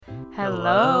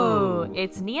Hello.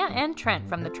 It's Nia and Trent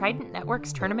from the Trident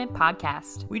Network's Tournament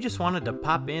Podcast. We just wanted to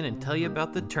pop in and tell you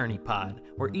about the Tourney Pod,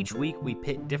 where each week we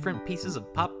pit different pieces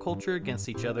of pop culture against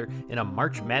each other in a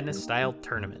March Madness-style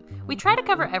tournament. We try to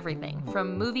cover everything,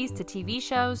 from movies to TV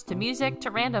shows to music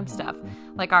to random stuff,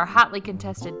 like our hotly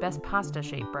contested Best Pasta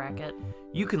Shape bracket.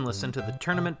 You can listen to the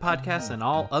Tournament Podcast and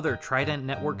all other Trident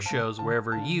Network shows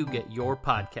wherever you get your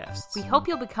podcasts. We hope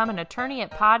you'll become an attorney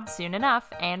at Pod soon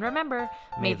enough, and remember,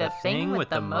 may the thing with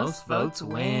the most votes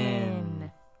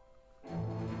win.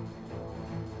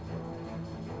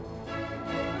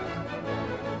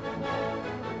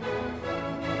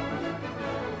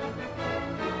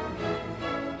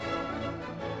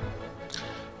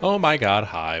 Oh my god,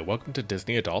 hi. Welcome to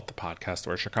Disney Adult, the podcast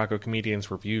where Chicago comedians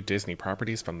review Disney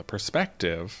properties from the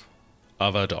perspective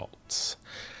of adults.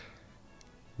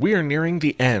 We are nearing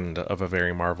the end of A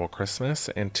Very Marvel Christmas,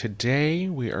 and today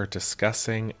we are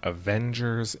discussing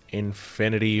Avengers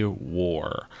Infinity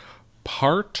War,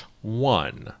 part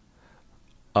 1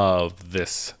 of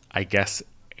this, I guess,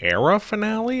 era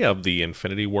finale of the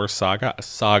Infinity War saga. A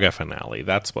saga finale,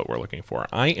 that's what we're looking for.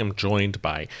 I am joined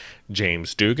by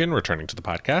James Dugan, returning to the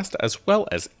podcast, as well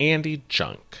as Andy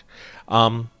Junk.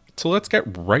 So let's get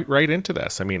right into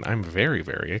this. I mean, I'm very,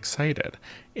 very excited.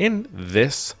 In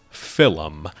this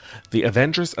film, the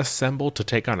Avengers assemble to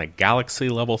take on a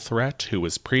galaxy-level threat who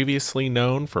was previously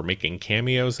known for making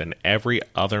cameos in every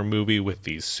other movie with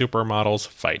these supermodels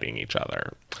fighting each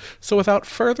other. So without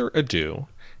further ado,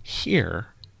 here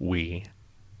we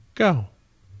go.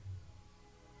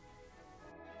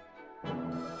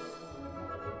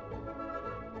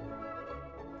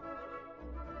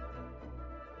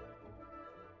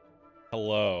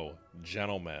 Hello,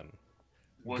 gentlemen.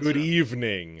 Good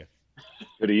evening.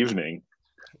 Good evening.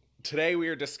 Today we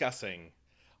are discussing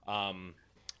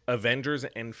Avengers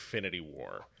Infinity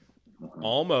War.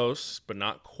 Almost, but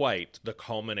not quite, the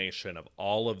culmination of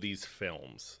all of these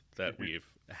films that we've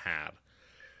had.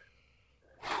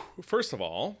 First of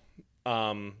all,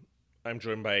 I'm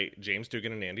joined by James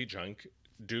Dugan and Andy Junk.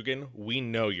 Dugan, we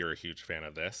know you're a huge fan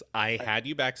of this. I had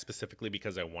you back specifically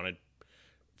because I wanted,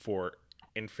 for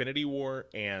Infinity War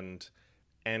and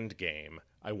Endgame,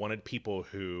 I wanted people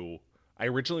who, I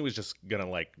originally was just gonna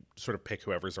like sort of pick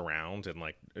whoever's around and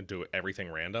like do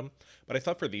everything random, but I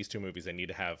thought for these two movies I need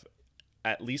to have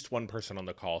at least one person on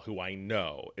the call who I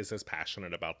know is as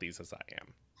passionate about these as I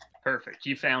am. Perfect.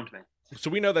 You found me. So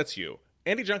we know that's you.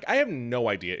 Andy Junk, I have no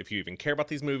idea if you even care about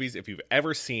these movies, if you've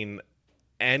ever seen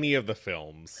any of the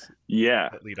films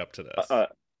that lead up to this.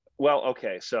 Well,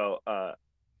 okay, so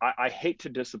I hate to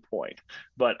disappoint,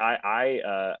 but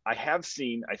I have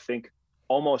seen, I think,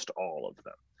 almost all of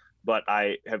them. But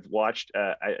I have watched,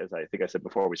 as I think I said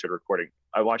before we started recording,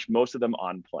 I watched most of them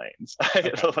on planes.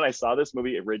 Okay. When I saw this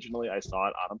movie originally, I saw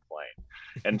it on a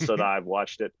plane, and so I've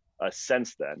watched it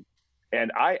since then.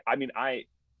 And I mean,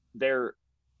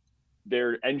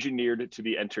 they're engineered to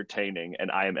be entertaining,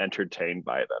 and I am entertained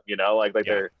by them. You know,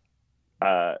 they're.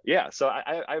 So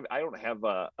I don't have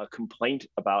a complaint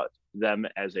about them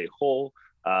as a whole.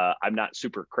 I'm not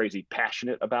super crazy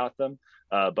passionate about them,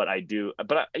 but I do.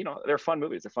 But they're fun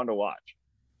movies. They're fun to watch.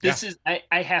 This is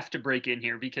I have to break in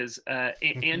here because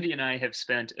Andy and I have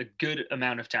spent a good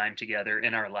amount of time together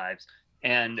in our lives,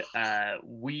 and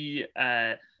we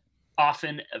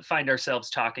often find ourselves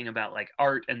talking about like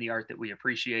art and the art that we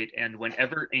appreciate. And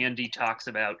whenever Andy talks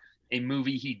about a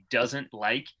movie he doesn't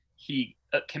like, he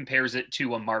compares it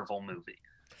to a Marvel movie.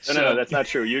 No, that's not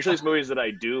true. Usually it's movies that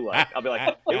I do like. I'll be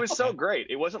like, it was so great.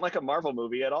 It wasn't like a Marvel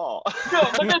movie at all. No,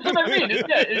 but that's what I mean.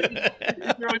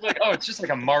 You're always like, oh, it's just like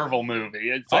a Marvel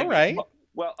movie. It's all right.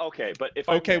 Well, okay, but if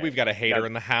we've got a hater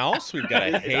in the house. We've got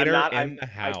a hater in the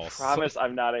house. I promise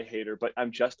I'm not a hater, but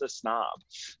I'm just a snob.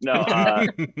 No,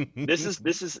 this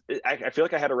is. I feel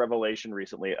like I had a revelation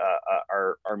recently.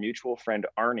 Our mutual friend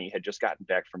Arnie had just gotten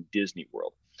back from Disney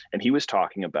World, and he was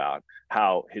talking about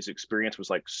how his experience was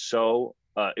like so.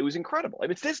 It was incredible. I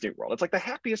mean, it's Disney World. It's like the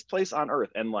happiest place on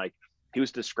earth, and like he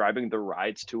was describing the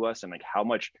rides to us and like how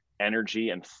much energy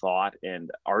and thought and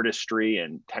artistry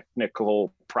and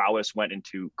technical prowess went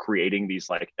into creating these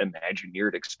like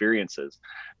imagineered experiences.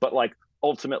 But like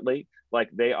ultimately, like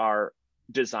they are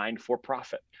designed for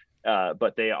profit,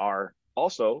 but they are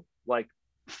also like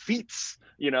feats,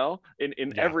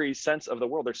 in every sense of the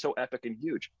word. They're so epic and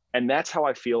huge. And that's how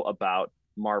I feel about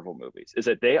Marvel movies, is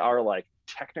that they are like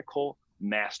technical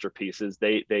masterpieces.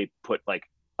 They put like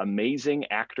amazing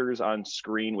actors on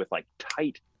screen with like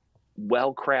tight,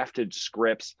 well-crafted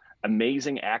scripts,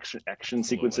 amazing action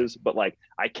sequences, but like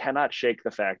I cannot shake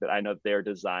the fact that I know they're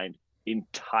designed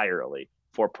entirely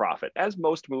for profit, as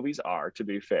most movies are, to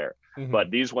be fair. Mhm.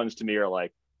 But these ones to me are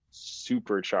like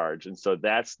supercharged, and so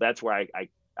that's why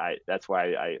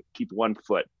I keep one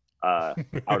foot out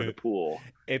of the pool.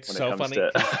 It's when so it comes funny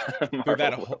to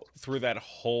 'cause through that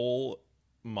whole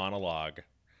monologue,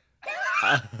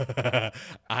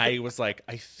 I was like,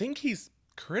 I think he's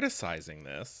criticizing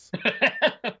this,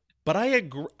 but I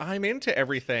agree. I'm into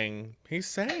everything he's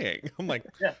saying. I'm like,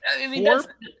 Yeah, I mean,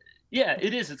 yeah,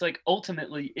 it is. It's like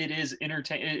ultimately it is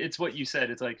entertaining. It's what you said.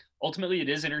 It's like ultimately it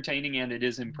is entertaining and it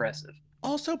is impressive.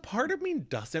 also part of me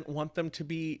doesn't want them to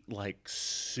be like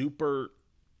super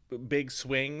big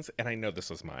swings, and I know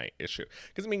this is my issue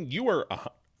because I mean you are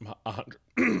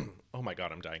 100. Oh my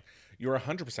god, I'm dying. You're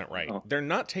 100% right. Oh. They're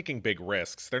not taking big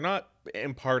risks. They're not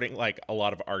imparting like a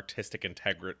lot of artistic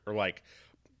integrity or like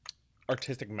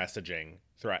artistic messaging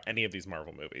throughout any of these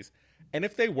Marvel movies. And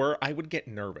if they were, I would get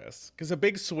nervous because a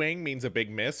big swing means a big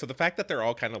miss. So the fact that they're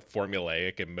all kind of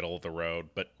formulaic and middle of the road,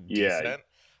 but Yeah. decent,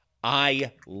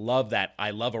 I love that.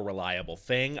 I love a reliable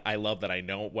thing. I love that I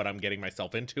know what I'm getting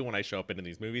myself into when I show up into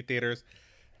these movie theaters.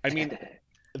 I mean,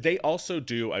 they also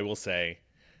do, I will say,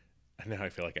 and now I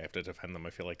feel like I have to defend them. I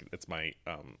feel like it's my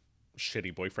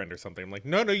shitty boyfriend or something. I'm like,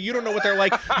 no, you don't know what they're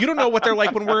like. You don't know what they're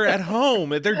like when we're at home.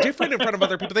 They're different in front of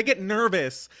other people. They get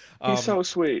nervous. He's so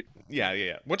sweet.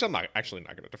 Yeah. Which I'm not going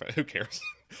to defend. Who cares?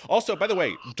 Also, by the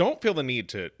way, don't feel the need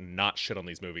to not shit on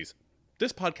these movies.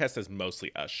 This podcast is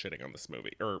mostly us shitting on this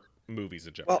movie or movies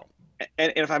in general. Well,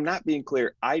 and if I'm not being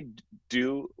clear, I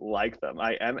do like them.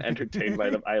 I am entertained by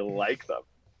them. I like them,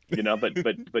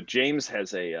 but James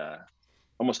has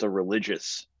almost a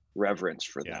religious reverence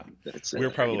for them. That's we're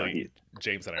probably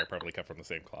James and I are probably cut from the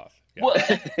same cloth. Yeah. Well,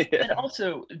 and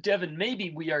also, Devin,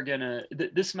 maybe we are gonna.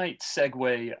 This might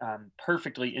segue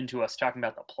perfectly into us talking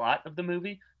about the plot of the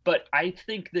movie. But I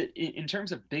think that in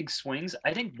terms of big swings,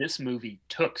 I think this movie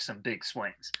took some big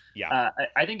swings. Yeah, I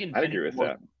I think agree Infinity with War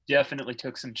that. definitely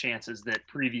took some chances that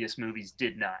previous movies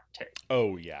did not take.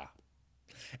 Oh yeah,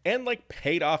 and like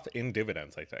paid off in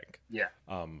dividends, I think. Yeah.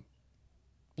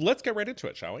 Let's get right into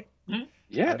it, shall we? Mm-hmm.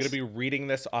 Yes. I'm going to be reading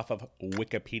this off of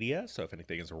Wikipedia, so if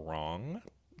anything is wrong,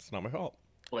 it's not my fault.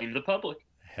 Blame the public.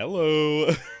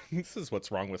 Hello. This is what's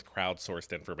wrong with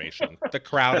crowdsourced information. The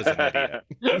crowd is an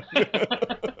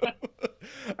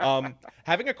idiot.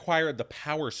 Having acquired the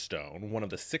Power Stone, one of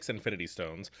the 6 Infinity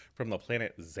Stones, from the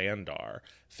planet Xandar,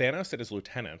 Thanos and his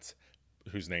lieutenants,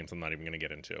 whose names I'm not even going to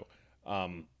get into,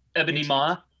 Ebony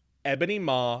Maw, Ebony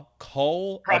Maw,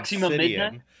 Cull, Proxima Obsidian,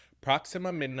 Midnight?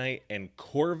 Proxima Midnight, and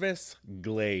Corvus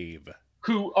Glaive.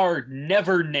 who are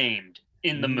never named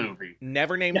in the movie.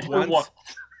 Never named Never once.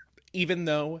 Even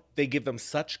though they give them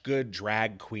such good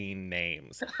drag queen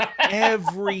names.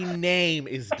 Every name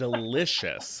is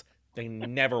delicious. They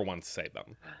never once say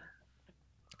them.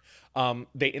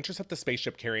 They intercept the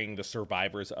spaceship carrying the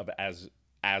survivors of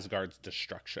Asgard's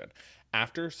destruction.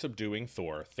 After subduing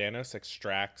Thor, Thanos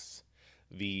extracts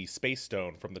the Space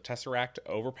Stone from the Tesseract,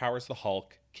 overpowers the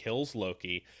Hulk, kills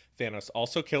Loki. Thanos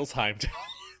also kills Heimdall.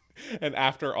 And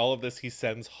after all of this, he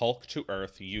sends Hulk to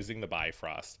Earth using the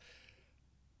Bifrost.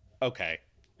 Okay.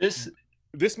 This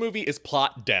movie is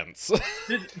plot dense.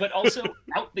 But also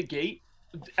out the gate,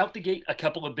 a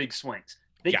couple of big swings.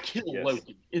 They kill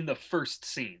Loki in the first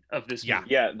scene of this movie.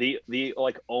 Yeah, the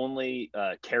like only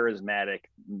charismatic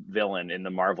villain in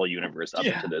the Marvel universe up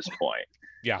to this point.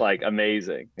 Yeah. Like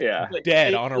amazing. Yeah. Like,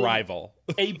 dead on arrival.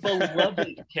 A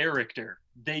beloved character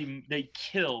they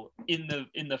kill in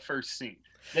the first scene.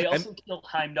 They also kill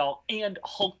Heimdall, and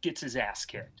Hulk gets his ass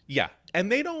kicked. Yeah,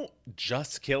 and they don't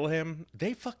just kill him;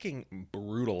 they fucking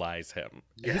brutalize him.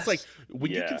 Yes. It's like when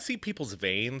you can see people's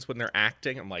veins when they're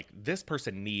acting. I'm like, this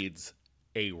person needs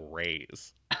a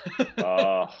raise.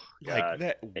 Oh, like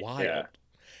that wild. Yeah.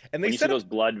 And they when you see those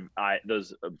blood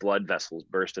vessels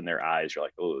burst in their eyes, you're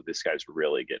like, oh, this guy's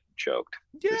really getting choked.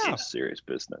 Yeah, this is serious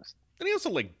business. And he also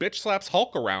like bitch slaps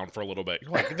Hulk around for a little bit. You're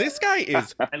like, this guy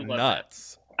is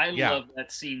nuts. I love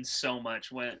that scene so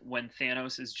much when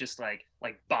Thanos is just like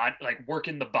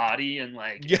working the body and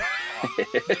like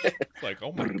like,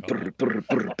 oh my god,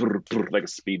 like a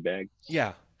speed bag.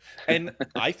 Yeah. And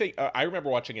I think I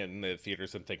remember watching it in the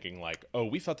theaters and thinking like, oh,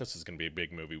 we thought this was going to be a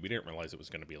big movie. We didn't realize it was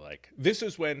going to be like this.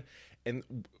 Is when, and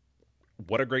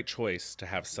what a great choice to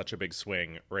have such a big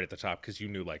swing right at the top, because you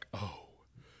knew like, oh,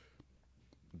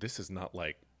 this is not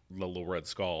like the little Red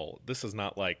Skull. This is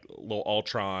not like little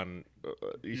Ultron,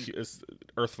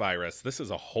 Earth virus. This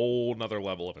is a whole nother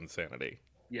level of insanity.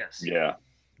 Yes. Yeah.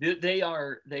 They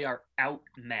are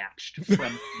outmatched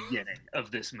from the beginning of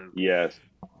this movie. Yes.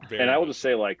 And I will just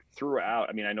say, like, throughout,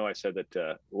 I mean, I know I said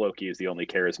that Loki is the only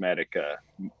charismatic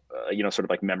sort of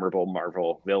like memorable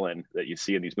Marvel villain that you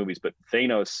see in these movies, but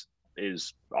Thanos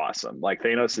is awesome. Like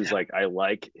Thanos is like, I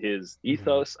like his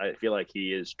ethos. I feel like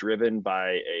he is driven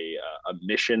by a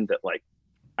mission that like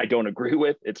I don't agree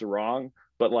with. It's wrong,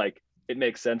 but like it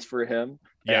makes sense for him.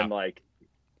 Yeah. And like,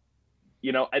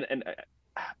 and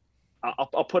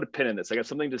I'll put a pin in this. I got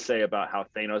something to say about how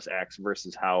Thanos acts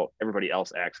versus how everybody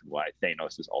else acts and why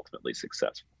Thanos is ultimately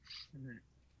successful.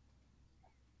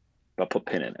 I'll put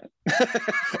pin in it.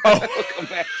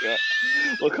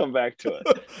 We'll come back to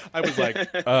it. I was like,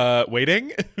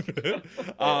 waiting.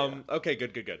 Okay,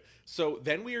 good. So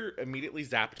then we're immediately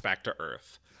zapped back to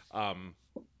Earth.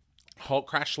 Hulk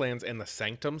crash lands in the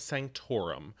Sanctum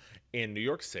Sanctorum in New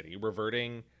York City,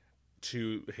 reverting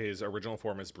to his original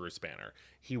form as Bruce Banner.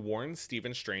 He warns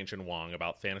Stephen Strange and Wong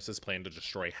about Thanos' plan to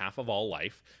destroy half of all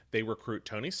life. They recruit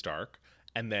Tony Stark,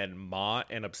 and then Ma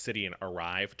and Obsidian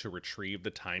arrive to retrieve the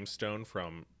Time Stone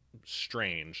from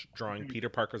Strange, drawing Peter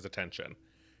Parker's attention.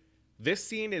 This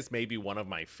scene is maybe one of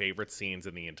my favorite scenes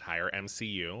in the entire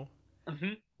MCU.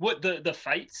 What, the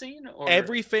fight scene? Or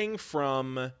Everything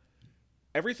from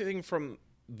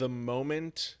the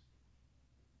moment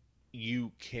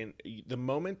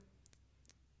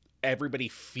everybody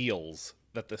feels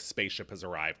that the spaceship has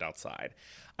arrived outside.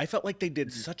 I felt like they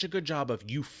did such a good job of,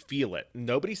 you feel it.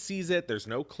 Nobody sees it. There's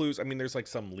no clues. I mean, there's like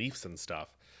some leaves and stuff,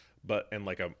 and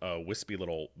like a wispy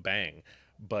little bang,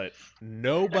 but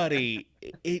nobody,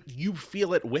 you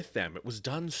feel it with them. It was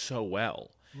done so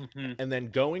well. And then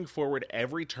going forward,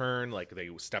 every turn, like they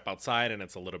step outside and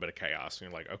it's a little bit of chaos. And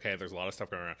you're like, okay, there's a lot of stuff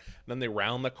going on. And then they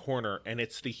round the corner and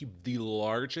it's the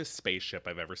largest spaceship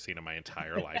I've ever seen in my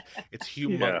entire life. It's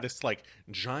humongous, this like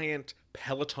giant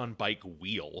Peloton bike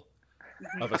wheel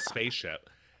of a spaceship.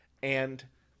 And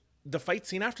the fight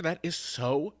scene after that is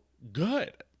so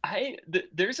good.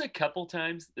 There's a couple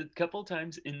times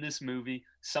in this movie,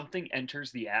 something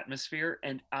enters the atmosphere,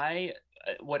 and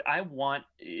what I want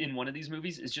in one of these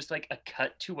movies is just like a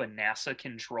cut to a NASA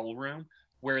control room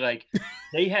where like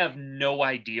they have no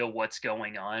idea what's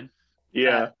going on.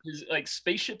 Yeah. Like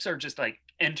spaceships are just like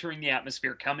entering the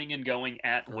atmosphere, coming and going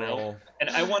at will. And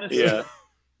I want to see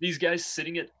these guys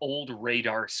sitting at old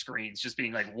radar screens just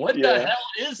being like, what the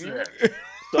hell is this?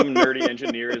 Some nerdy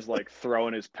engineer is like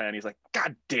throwing his pen. He's like,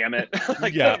 God damn it.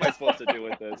 Like, what am I supposed to do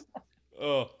with this?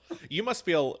 Oh, you must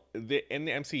feel in the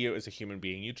MCU as a human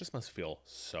being, you just must feel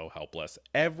so helpless.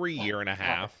 Every year and a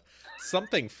half,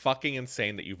 something fucking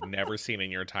insane that you've never seen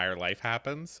in your entire life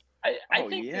happens. I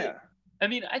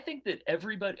think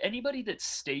that anybody that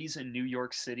stays in New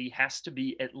York City has to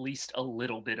be at least a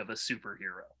little bit of a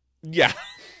superhero. Yeah.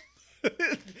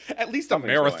 At least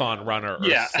something's a marathon runner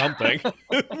or something.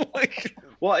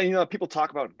 Well, and, people talk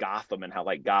about Gotham and how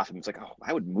like Gotham, it's like, oh,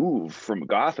 I would move from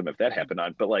Gotham if that happened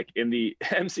on. But like in the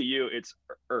MCU, it's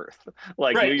Earth.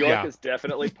 Like New York is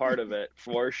definitely part of it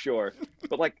for sure.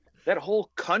 But like that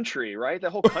whole country, right? That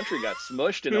whole country got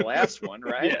smushed in the last one,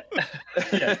 right?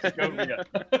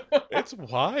 It's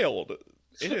wild.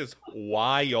 It is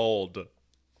wild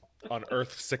on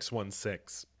Earth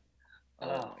 616.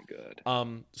 Oh my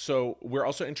god. So we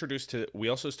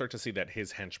also start to see that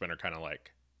his henchmen are kind of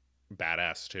like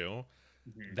badass too.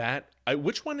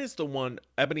 Which one is the one?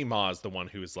 Ebony Maw is the one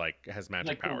who's like has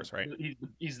magic powers, right?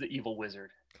 He's the evil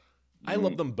wizard. I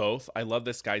love them both. I love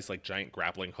this guy's like giant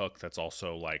grappling hook that's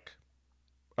also like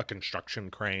a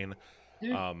construction crane.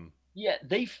 Dude, yeah,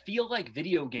 they feel like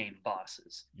video game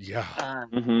bosses. Yeah.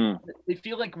 They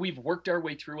feel like we've worked our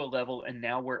way through a level and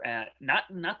now we're at not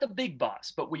the big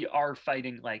boss, but we are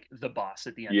fighting like the boss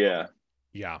at the end.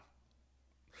 Yeah.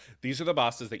 These are the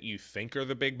bosses that you think are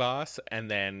the big boss,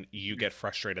 and then you get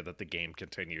frustrated that the game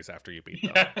continues after you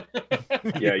beat them.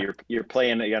 Yeah, you're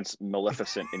playing against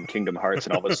Maleficent in Kingdom Hearts,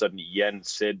 and all of a sudden Yen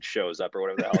Sid shows up, or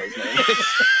whatever the hell his name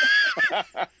is.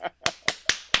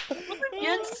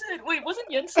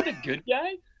 Wasn't Yen Sid a good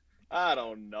guy? I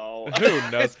don't know.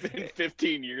 Who knows? It's been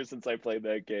 15 years since I played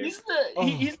that game. He's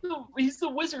the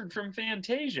wizard from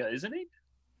Fantasia, isn't he?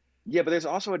 Yeah, but there's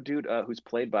also a dude who's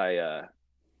played by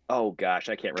oh gosh,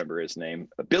 I can't remember his name.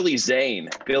 Billy Zane.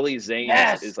 Billy Zane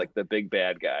is like the big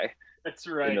bad guy. That's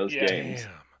right. In those games.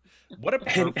 Damn. What a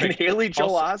perfect. And Haley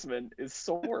Joel Osment is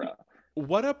Sora.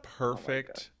 What a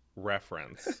perfect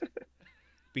reference,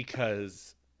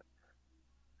 because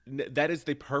that is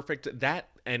the perfect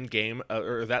end game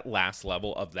or that last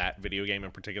level of that video game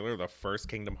in particular. The first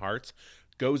Kingdom Hearts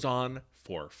goes on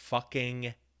for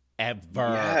fucking ever.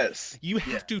 Yes. You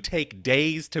have to take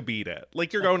days to beat it.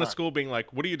 Like you're going to school being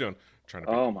like, what are you doing? Trying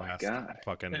to beat the last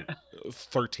fucking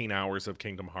 13 hours of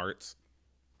Kingdom Hearts.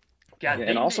 God,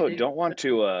 and also don't want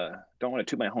to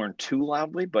toot my horn too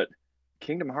loudly, but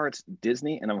Kingdom Hearts,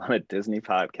 Disney, and I'm on a Disney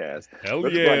podcast. Hell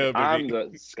Looks yeah, like I'm baby.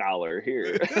 the scholar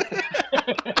here.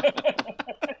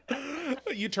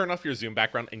 You turn off your Zoom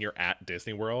background and you're at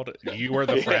Disney World. You are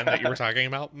the friend that you were talking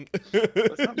about.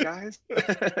 What's up, guys?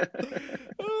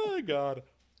 Oh my god.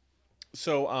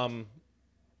 So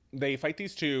they fight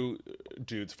these two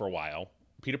dudes for a while.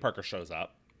 Peter Parker shows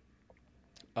up.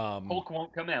 Hulk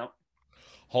won't come out.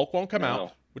 Hulk won't come No.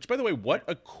 out. Which, by the way, what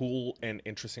a cool and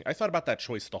interesting... I thought about that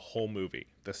choice the whole movie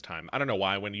this time. I don't know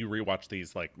why. When you rewatch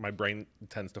these, like, my brain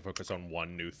tends to focus on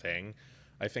one new thing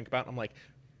I think about. I'm like,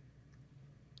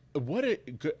 what a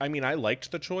good... I mean, I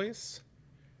liked the choice,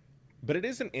 but it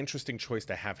is an interesting choice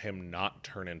to have him not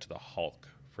turn into the Hulk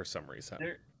for some reason.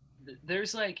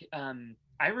 There's like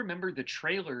I remember the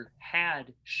trailer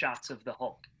had shots of the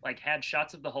Hulk, like had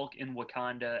shots of the Hulk in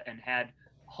Wakanda and had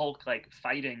Hulk like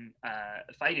fighting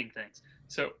things.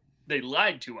 So they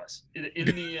lied to us in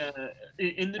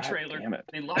the God trailer. damn it.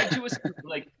 They lied to us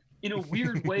like in a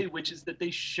weird way, which is that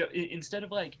they show instead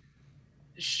of like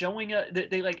showing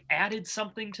they like added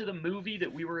something to the movie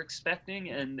that we were expecting,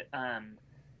 and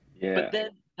Yeah. but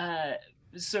then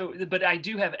but I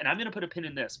do have, and I'm going to put a pin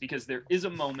in this because there is a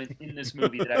moment in this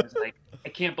movie that I was like, I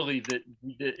can't believe that,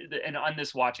 and on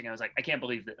this watching, I was like, I can't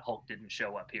believe that Hulk didn't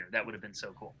show up here. That would have been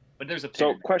so cool. But there's a pin.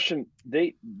 So, question: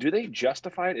 do they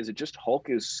justify it? Is it just Hulk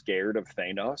is scared of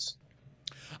Thanos?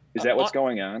 Is that what's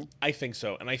going on? I think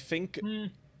so, and I think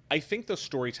the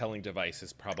storytelling device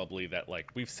is probably that, like,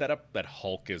 we've set up that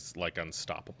Hulk is like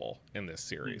unstoppable in this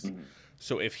series. Mhm.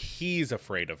 So if he's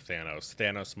afraid of Thanos,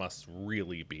 Thanos must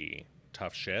really be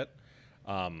tough shit.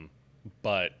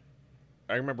 But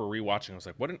I remember rewatching, I was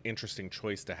like, what an interesting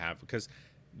choice to have, because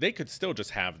they could still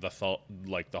just have the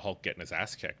Hulk getting his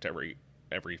ass kicked every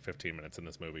 15 minutes in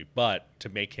this movie, but to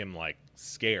make him like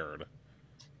scared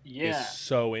is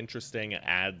so interesting.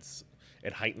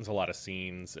 It heightens a lot of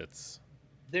scenes.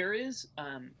 There is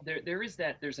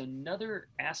there's another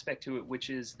aspect to it, which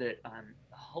is that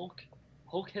Hulk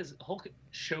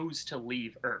chose to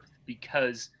leave Earth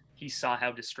because he saw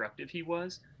how destructive he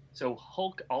was. So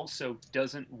Hulk also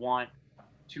doesn't want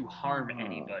to harm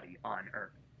anybody on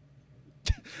Earth.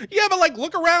 Yeah, but like,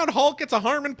 look around, Hulk. It's a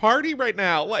harming party right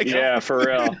now. Like, Yeah, for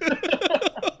real.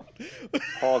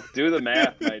 Hulk, do the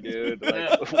math, my dude.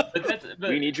 Like,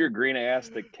 we need your green ass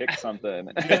to kick something.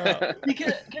 Yeah.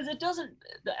 because it doesn't.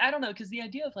 I don't know. Because the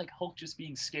idea of like Hulk just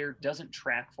being scared doesn't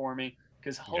track for me.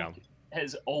 Because Hulk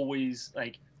has always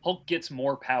like Hulk gets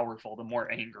more powerful the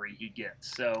more angry he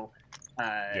gets. So,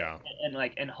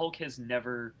 and Hulk has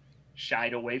never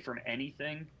shied away from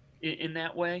anything in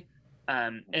that way.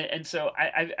 And so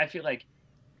I feel like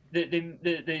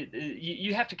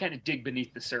you have to kind of dig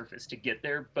beneath the surface to get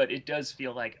there, but it does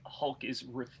feel like Hulk is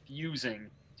refusing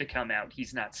to come out.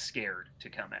 He's not scared to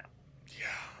come out.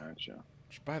 Yeah. Gotcha.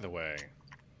 Which, by the way,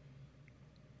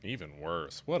 even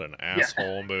worse. What an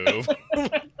asshole move.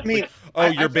 I mean,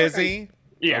 you're busy?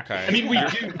 Yeah. Okay. I mean, we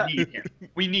do need him.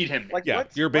 We need him. Like, Yeah,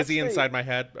 let's- you're busy let's say- inside my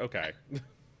head? Okay.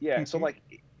 Yeah, so like,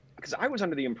 because I was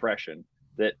under the impression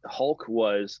that Hulk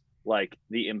was like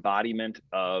the embodiment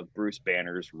of Bruce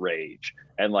Banner's rage,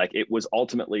 and like it was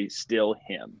ultimately still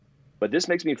him. But this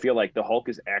makes me feel like the Hulk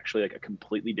is actually like a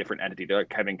completely different entity. They're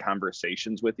like having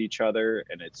conversations with each other,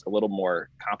 and it's a little more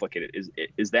complicated.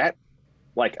 Is that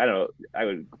like, I don't know, I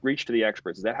would reach to the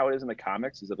experts. Is that how it is in the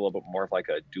comics? Is it a little bit more of like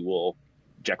a dual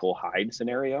Jekyll Hyde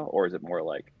scenario, or is it more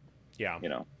like, Yeah.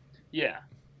 Yeah,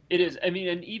 it is. I mean,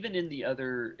 and even in the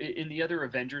other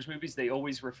Avengers movies, they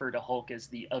always refer to Hulk as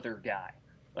the other guy.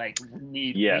 Like, bring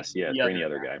the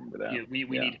other guy. Remember that? Yeah, we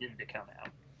need him to come out.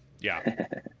 Yeah.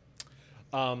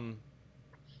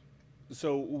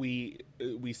 So we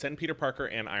send Peter Parker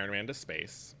and Iron Man to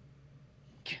space.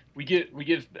 We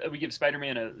give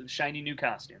Spider-Man a shiny new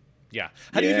costume. Yeah.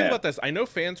 How do you feel Yeah. about this? I know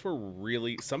some fans were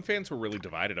really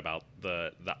divided about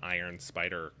the Iron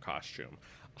Spider costume.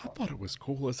 I thought it was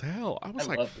cool as hell. I was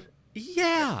I like, loved it.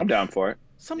 yeah. I'm down for it.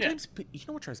 Sometimes, you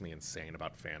know what drives me insane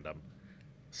about fandom?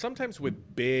 Sometimes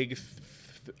with big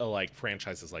like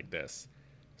franchises like this,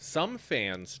 some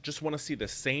fans just want to see the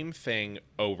same thing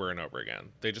over and over again.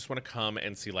 They just want to come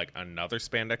and see like another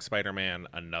spandex Spider-Man,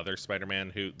 another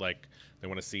Spider-Man who, like, they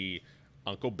want to see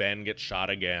Uncle Ben get shot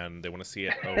again. They want to see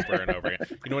it over and over again.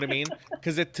 You know what I mean?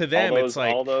 Because to them, it's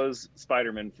like all those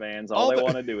Spider-Man fans, all all they the-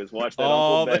 want to do is watch that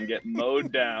all Uncle the- Ben get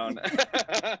mowed down.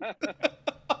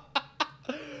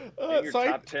 Name your so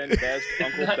top 10 best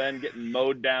Uncle Ben getting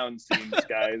mowed down scenes,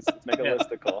 guys. Let's make a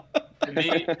listicle. To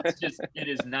me, it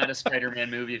is not a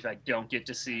Spider-Man movie if I don't get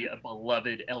to see a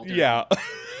beloved elder. yeah.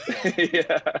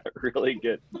 Yeah, really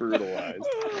get brutalized.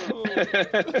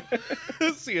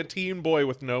 See a teen boy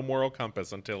with no moral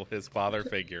compass until his father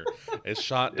figure is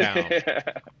shot down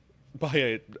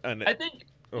by I think.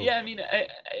 Oh. Yeah, I mean,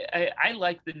 I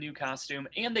like the new costume,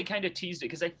 and they kind of teased it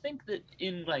because I think that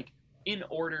in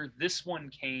order, this one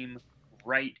came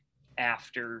right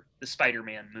after the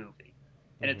Spider-Man movie,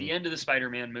 and at the end of the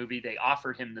Spider-Man movie, they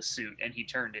offered him the suit, and he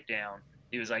turned it down.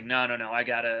 He was like, no, I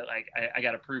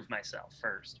gotta prove myself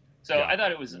first. So Yeah. I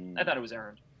thought it was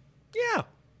earned. Yeah.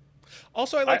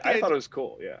 Also, I thought it was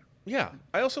cool. Yeah. Yeah.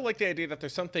 I also like the idea that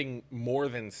there's something more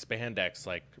than spandex,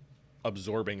 like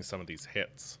absorbing some of these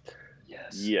hits.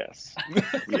 Yes. Yes.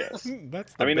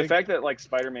 That's the fact that like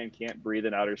Spider-Man can't breathe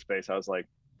in outer space, I was like,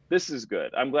 this is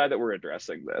good. I'm glad that we're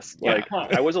addressing this. Yeah. Like,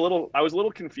 I was a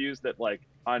little confused that like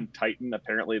on Titan,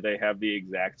 apparently they have the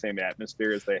exact same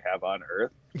atmosphere as they have on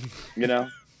Earth. You know,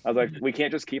 I was like, we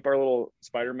can't just keep our little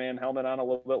Spider-Man helmet on a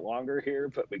little bit longer here,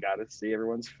 but we got to see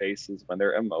everyone's faces when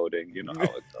they're emoting. You know how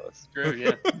it goes. True,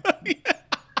 yeah.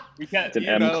 It's an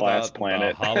M-class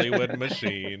planet. Hollywood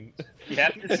machine. You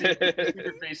have to see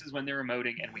their faces when they're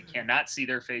emoting, and we cannot see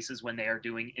their faces when they are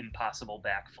doing impossible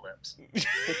backflips.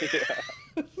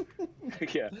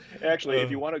 Yeah. Actually, if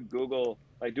you want to Google,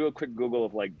 like, do a quick Google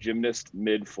of like gymnast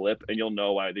mid-flip, and you'll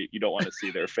know why you don't want to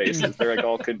see their faces. They're like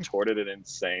all contorted and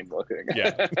insane looking.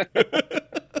 Yeah.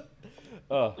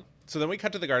 So then we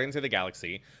cut to the Guardians of the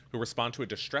Galaxy, who respond to a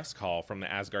distress call from the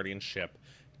Asgardian ship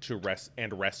to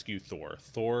rescue Thor.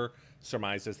 Thor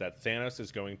surmises that Thanos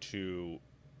is going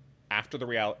after the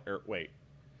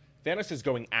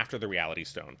Reality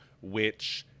Stone,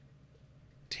 which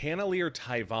Tanaleer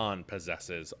Tyvon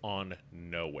possesses on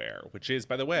Nowhere, which is,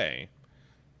 by the way,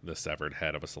 the severed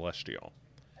head of a Celestial.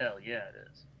 Hell yeah, it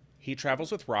is. He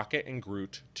travels with Rocket and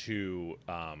Groot to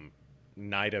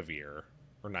Nidavellir,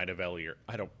 or Nidavellir.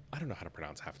 I don't know how to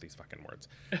pronounce half of these fucking words.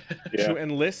 Yeah. To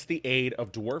enlist the aid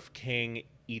of Dwarf King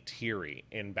Eitiri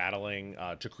in battling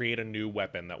to create a new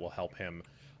weapon that will help him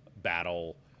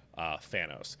battle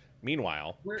Thanos.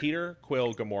 Meanwhile, Peter,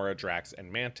 Quill, Gamora, Drax,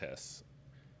 and Mantis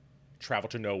travel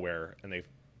to Nowhere, and they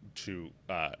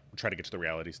try to get to the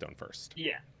Reality Stone first.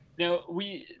 Yeah. Now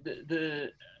we've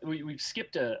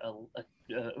skipped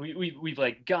we've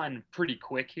like gone pretty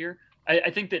quick here. I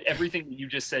think that everything that you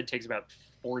just said takes about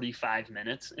 45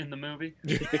 minutes in the movie.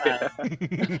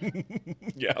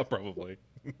 Yeah, probably.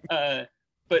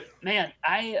 But man,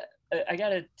 I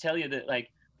gotta tell you that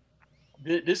like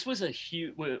this was a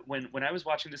huge when I was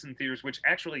watching this in theaters, which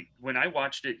actually when I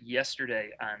watched it yesterday,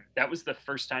 that was the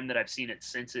first time that I've seen it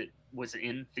since it was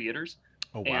in theaters.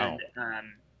 Oh wow!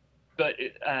 But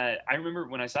I remember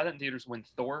when I saw that in theaters when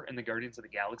Thor and the Guardians of the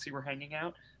Galaxy were hanging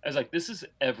out, I was like, this is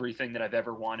everything that I've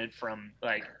ever wanted from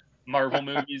like Marvel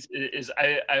movies.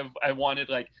 I wanted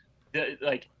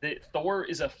the Thor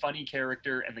is a funny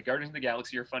character and the Guardians of the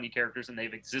Galaxy are funny characters, and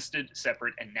they've existed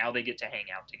separate, and now they get to hang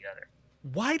out together.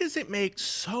 Why does it make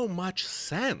so much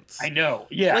sense? I know.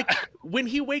 Yeah. Like when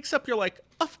he wakes up, you're like,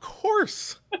 of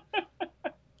course.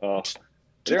 Oh,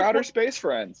 they're outer space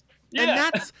friends. Yeah.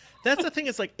 And that's the thing,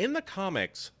 is like in the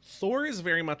comics, Thor is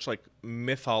very much like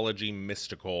mythology,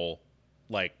 mystical,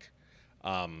 like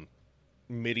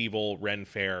medieval Ren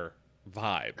Fair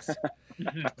vibes.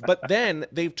 But then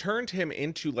they've turned him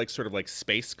into like sort of like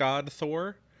space god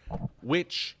Thor,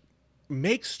 which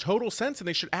makes total sense, and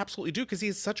they should absolutely do, because he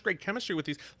has such great chemistry with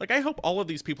these. Like, I hope all of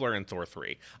these people are in Thor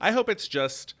 3. I hope it's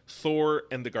just Thor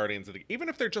and the Guardians of the, even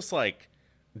if they're just like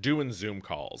doing Zoom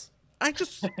calls.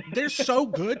 They're so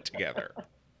good together.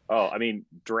 Oh, I mean,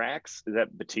 Drax, is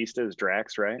that Batista's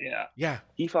Drax, right? Yeah. Yeah.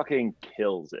 He fucking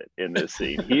kills it in this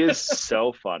scene. He is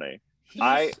so funny.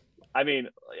 I mean,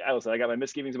 I got my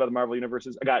misgivings about the Marvel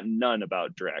universes. I got none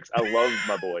about Drax. I love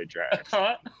my boy Drax.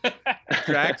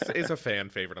 Drax is a fan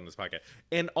favorite on this podcast.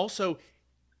 And also,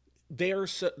 their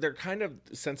kind of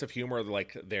sense of humor,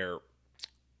 like their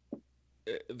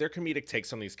comedic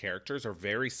takes on these characters are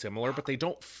very similar, but they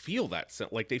don't feel that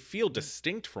like they feel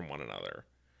distinct from one another.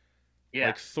 Yeah.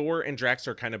 Like Thor and Drax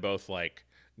are kind of both like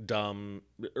dumb,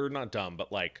 or not dumb,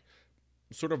 but like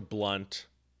sort of blunt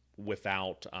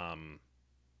without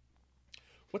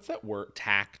what's that word?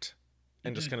 Tact,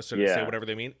 and just kind of sort of say whatever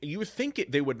they mean. You would think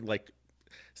they would like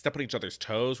step on each other's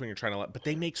toes when you're trying to, but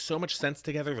they make so much sense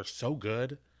together. They're so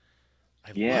good. I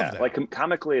love that. Like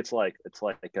comically, it's like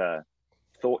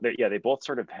Thor, they both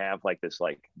sort of have like this,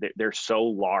 like they're so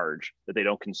large that they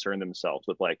don't concern themselves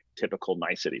with like typical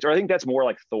niceties. Or I think that's more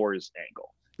like Thor's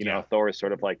angle. You know, Thor is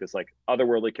sort of like this like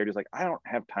otherworldly character. He's like, I don't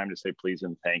have time to say please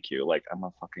and thank you. Like, I'm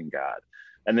a fucking god.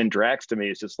 And then Drax to me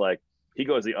is just like, he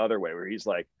goes the other way, where he's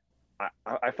like,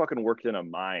 I fucking worked in a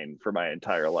mine for my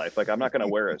entire life. Like, I'm not going to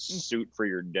wear a suit for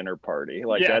your dinner party.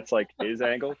 Like, that's like his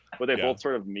angle, but they both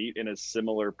sort of meet in a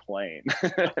similar plane.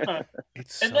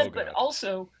 It's so and then, good.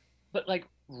 But like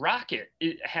Rocket,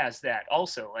 it has that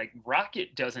also. Like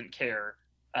Rocket doesn't care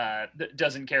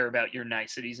about your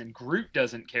niceties, and Groot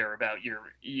doesn't care about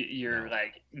your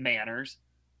like manners.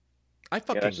 I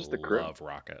fucking love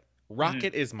Rocket.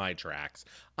 Rocket is my Drax.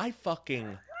 I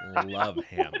fucking love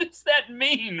him. What does that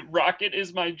mean? Rocket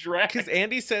is my Drax? Because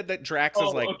Andy said that Drax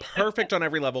is like perfect on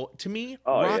every level. To me,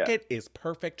 Rocket is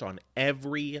perfect on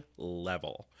every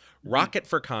level. Rocket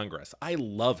for Congress. I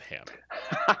love him.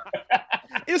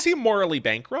 Is he morally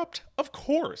bankrupt? Of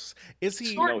course. Is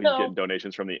he? No, he's getting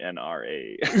donations from the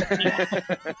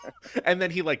NRA. And then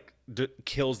he like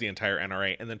kills the entire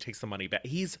NRA and then takes the money back.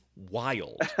 He's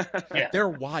wild. Yeah. They're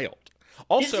wild.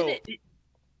 Also,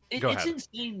 it's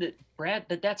insane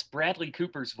that that's Bradley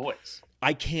Cooper's voice.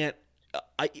 I can't.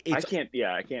 I can't.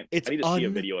 I need to see a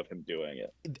video of him doing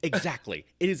it. Exactly.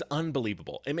 It is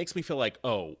unbelievable. It makes me feel like,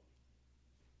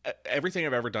 everything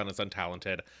I've ever done is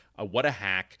untalented. What a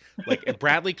hack. Like,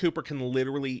 Bradley Cooper can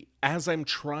literally, as I'm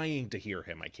trying to hear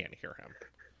him, I can't hear him.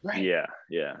 Right.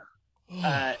 Yeah.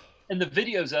 And the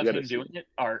videos of him doing it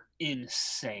are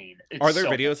insane. Are there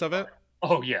videos of it?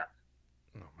 Oh, yeah.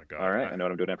 Oh, my God. All right. I know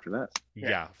what I'm doing after that.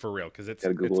 Yeah, for real. Because it's...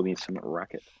 Gotta Google me some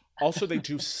Rocket. Also, they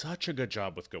do such a good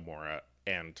job with Gamora.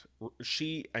 And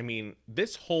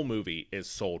this whole movie is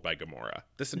sold by Gamora.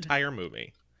 This entire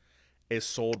movie is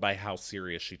sold by how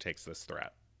serious she takes this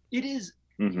threat. It is.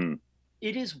 Mm-hmm.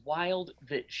 It is wild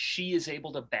that she is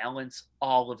able to balance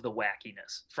all of the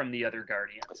wackiness from the other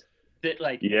Guardians.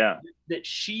 That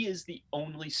she is the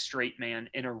only straight man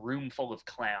in a room full of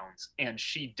clowns, and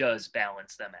she does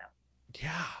balance them out.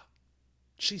 Yeah,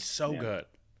 she's so good.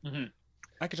 Mm-hmm.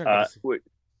 I could talk about this.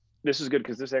 This is good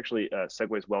because this actually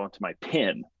segues well into my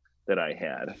pin that I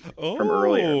had from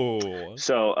earlier.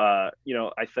 So,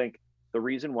 I think the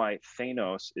reason why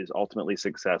Thanos is ultimately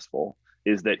successful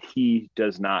is that he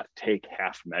does not take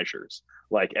half measures.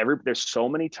 Like there's so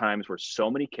many times where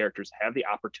so many characters have the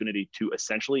opportunity to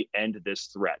essentially end this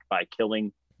threat by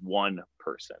killing one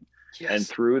person. Yes. And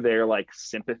through their like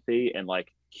sympathy and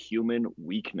like human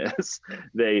weakness,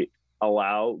 they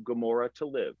allow Gamora to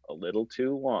live a little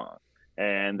too long.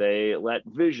 And they let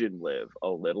Vision live a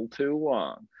little too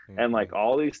long. Mm-hmm. And like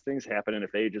all these things happen. And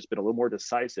if they had just been a little more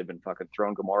decisive and fucking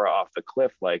thrown Gamora off the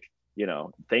cliff, like,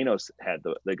 Thanos had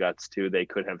the guts to, they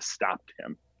could have stopped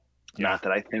him. Yeah. Not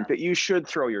that I think that you should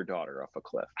throw your daughter off a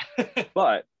cliff,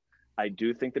 but I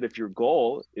do think that if your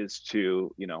goal is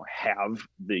to, have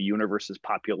the universe's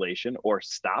population or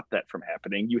stop that from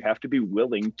happening, you have to be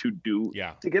willing to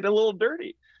to get a little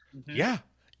dirty. Mm-hmm. Yeah.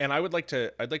 And I'd like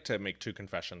to make two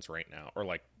confessions right now, or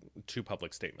like two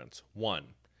public statements. One,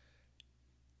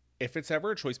 if it's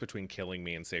ever a choice between killing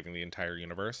me and saving the entire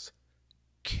universe,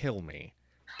 kill me.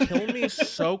 Kill me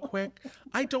so quick.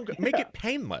 I don't make it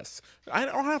painless. I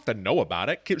don't have to know about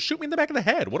it. Shoot me in the back of the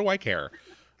head. What do I care?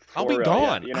 I'll be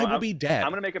gone. I will be dead. I'm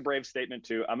going to make a brave statement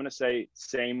too. I'm going to say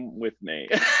same with me.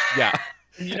 Yeah.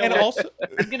 And also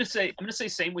I'm going to say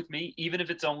same with me, even if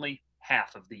it's only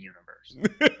half of the universe.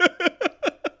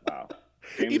 Wow.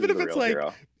 James even if it's like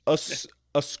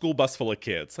a school bus full of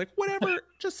kids, like whatever,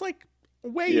 just like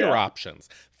weigh your options.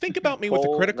 Think about me with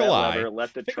a critical eye.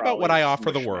 Think about what I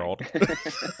offer the world.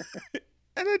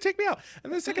 And then take me out.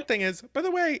 And the second thing is, by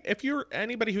the way, if you're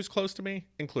anybody who's close to me,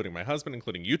 including my husband,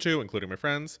 including you two, including my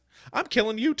friends, I'm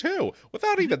killing you too,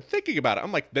 without even thinking about it.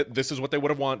 I'm like, this is what they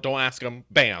would have wanted. Don't ask them.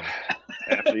 Bam.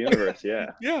 Half the universe,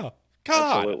 yeah. Yeah.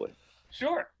 God. Absolutely.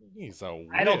 Sure. He's a whiz.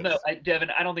 I don't know. Devin,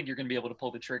 I don't think you're going to be able to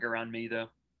pull the trigger on me, though.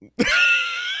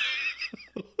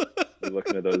 You're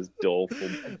looking at those doleful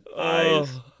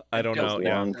eyes. I don't know.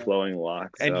 Long flowing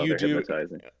locks. And you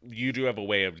do have a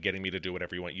way of getting me to do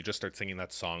whatever you want. You just start singing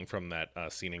that song from that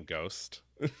scene in Ghost.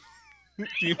 Do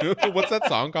you know what's that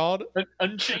song called?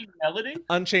 Unchained Melody?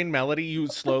 Unchained Melody. You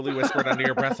slowly whispered under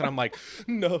your breath, and I'm like,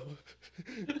 no.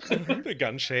 The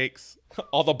gun shakes.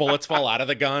 All the bullets fall out of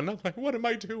the gun. I'm like, what am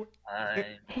I doing? I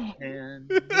can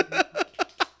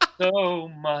so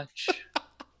much.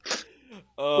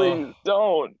 Please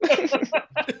don't.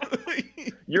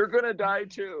 You're gonna die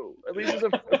too. At least it's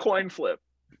a coin flip.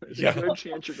 There's a good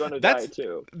chance you're gonna die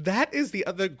too. That is the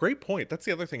other great point. That's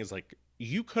the other thing is like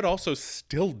you could also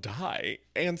still die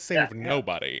and save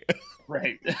nobody.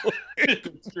 Right.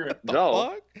 It's true.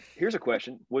 So here's a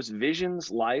question: was Vision's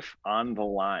life on the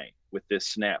line with this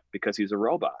snap because he's a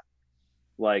robot?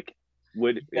 Like,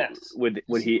 would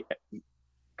he?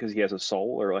 Because he has a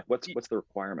soul, or like what's the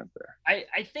requirement there?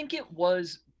 I think it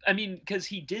was. I mean, because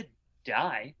he did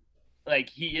die. like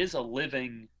he is a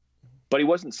living. But he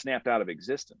wasn't snapped out of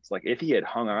existence. Like if he had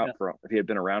if he had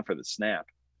been around for the snap,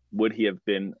 would he have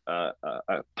been a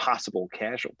possible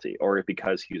casualty, or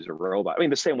because he's a robot? I mean,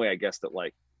 the same way I guess that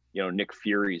like, you know, Nick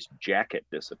Fury's jacket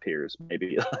disappears.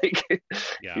 Maybe like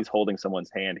if he's holding someone's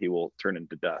hand, he will turn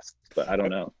into dust. But I don't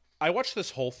know. I watched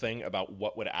this whole thing about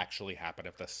what would actually happen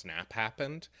if the snap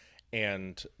happened,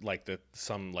 and like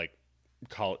some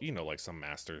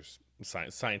masters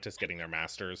scientists getting their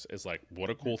masters is like, what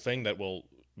a cool thing that will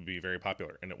be very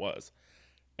popular, and it was.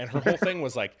 And her whole thing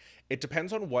was like, it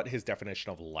depends on what his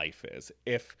definition of life is.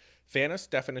 If Thanos'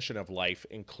 definition of life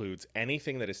includes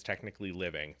anything that is technically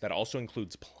living, that also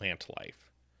includes plant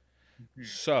life.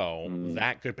 So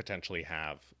that could potentially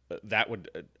that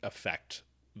would affect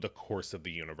the course of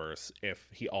the universe if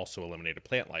he also eliminated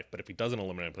plant life. But if he doesn't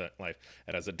eliminate plant life,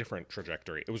 it has a different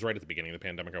trajectory. It was right at the beginning of the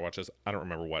pandemic I watched this. I don't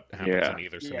remember what happens in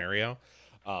either scenario.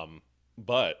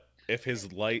 But if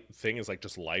his light thing is like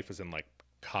just life is in like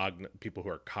people who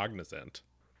are cognizant.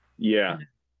 Yeah.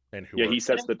 And he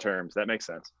sets the terms. That makes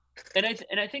sense. And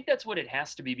I think that's what it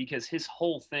has to be, because his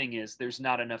whole thing is there's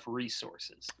not enough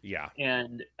resources. Yeah.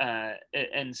 And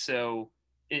so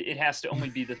it has to only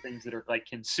be the things that are like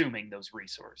consuming those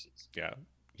resources. Yeah.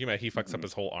 He fucks up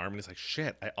his whole arm and he's like,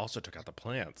 shit, I also took out the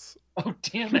plants. Oh,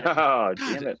 damn it. Oh,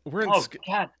 damn it.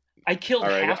 God. I killed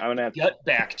half gut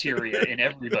bacteria in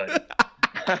everybody.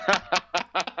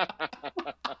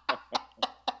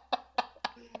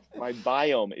 My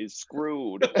biome is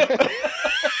screwed. That's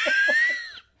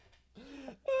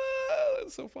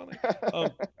so funny.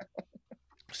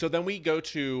 So then we go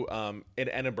to in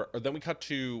Edinburgh, or then we cut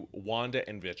to Wanda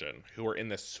and Vision, who are in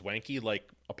this swanky like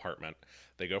apartment.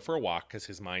 They go for a walk because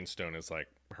his mind stone is like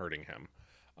hurting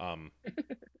him.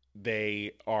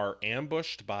 They are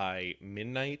ambushed by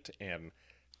Midnight, and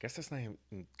I guess this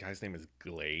guy's name is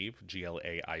Glaive,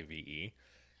 Glaive.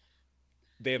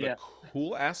 They have a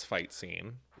cool ass fight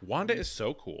scene. Wanda is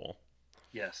so cool.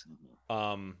 Yes.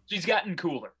 She's gotten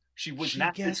cooler. She was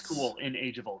not this cool in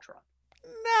Age of Ultron.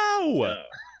 No.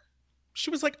 She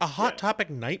was like a Hot Topic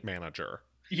night manager.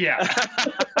 Yeah.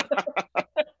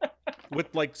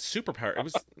 With like superpower. It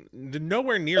was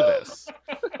nowhere near this.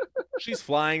 She's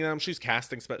flying them. She's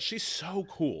casting spells. She's so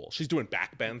cool. She's doing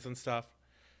backbends and stuff.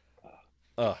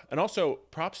 And also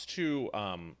props to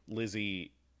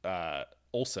Lizzie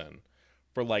Olsen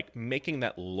for like making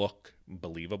that look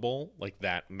believable, like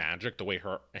that magic, the way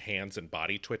her hands and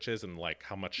body twitches and like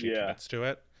how much she commits to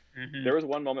it. Mm-hmm. There was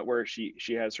one moment where she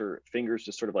has her fingers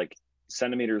just sort of like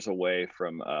centimeters away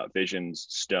from Vision's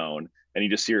stone, and you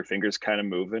just see her fingers kind of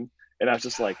moving. And I was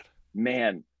just like,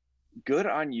 man, good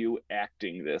on you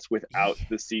acting this without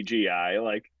the CGI.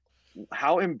 Like,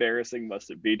 how embarrassing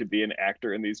must it be to be an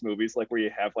actor in these movies, like where you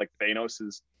have like Thanos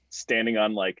is standing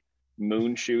on like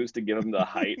moon shoes to give him the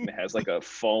height and has like a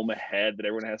foam head that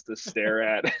everyone has to stare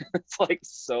at. It's like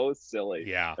so silly.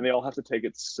 Yeah. And they all have to take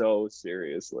it so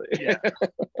seriously. Yeah.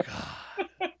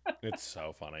 It's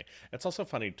so funny. It's also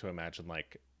funny to imagine,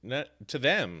 like, to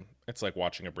them, it's like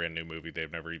watching a brand new movie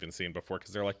they've never even seen before,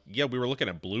 because they're like, yeah, we were looking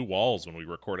at blue walls when we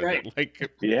recorded it.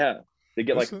 Like, yeah. They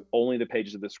get like only the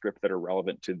pages of the script that are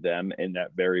relevant to them in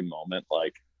that very moment.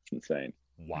 Like, it's insane.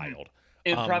 Wild.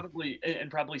 And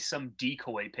probably some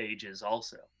decoy pages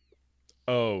also.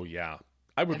 Oh yeah,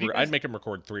 I'd make him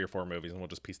record 3 or 4 movies, and we'll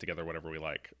just piece together whatever we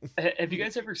like. Have you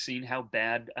guys ever seen how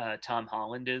bad Tom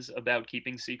Holland is about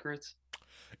keeping secrets?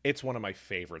 It's one of my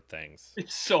favorite things.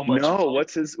 It's so much. No, fun.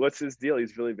 what's his deal?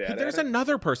 He's really bad. There's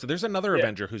another person. There's another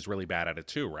Avenger who's really bad at it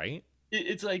too, right?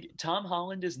 It's like Tom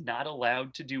Holland is not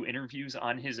allowed to do interviews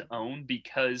on his own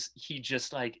because he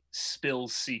just like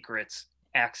spills secrets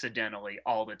accidentally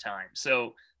all the time.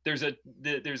 So there's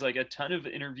like a ton of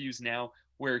interviews now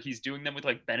where he's doing them with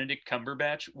like Benedict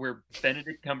Cumberbatch, where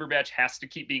Benedict Cumberbatch has to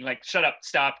keep being like, shut up,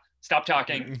 stop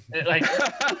talking. Like,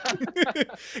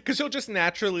 because he'll just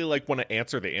naturally like want to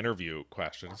answer the interview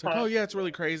question. It's like, oh yeah, it's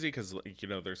really crazy because, you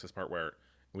know, there's this part where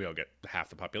we all get half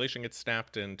the population gets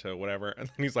snapped into whatever, and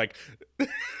then he's like,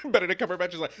 Benedict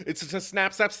Cumberbatch is like, it's a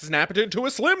snap it into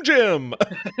a Slim Jim.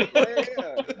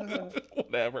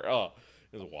 Whatever. Oh,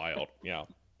 it's wild. Yeah.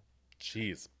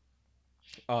 Jeez.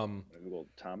 I'm gonna Google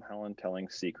Tom Holland telling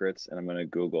secrets, and I'm gonna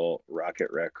Google Rocket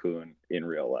Raccoon in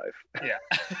real life. Yeah.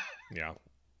 Yeah.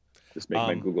 Just make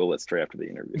my Google list right after the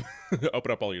interview.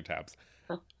 Open up all your tabs.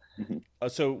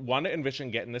 So Wanda and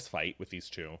Vision get in this fight with these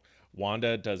two.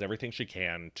 Wanda does everything she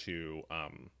can to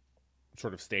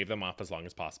sort of stave them off as long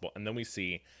as possible. And then we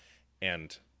see,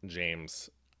 and James,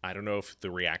 I don't know if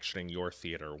the reaction in your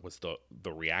theater was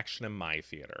the reaction in my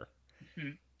theater,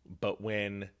 but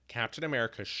when Captain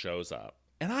America shows up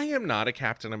and I am not a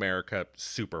Captain America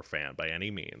super fan by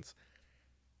any means.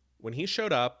 When he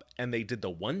showed up and they did the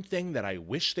one thing that I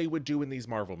wish they would do in these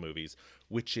Marvel movies,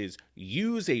 which is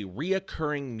use a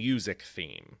reoccurring music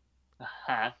theme.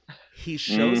 Uh-huh. He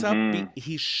shows up.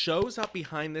 He shows up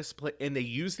behind this play, and they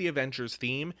use the Avengers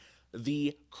theme.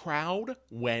 The crowd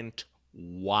went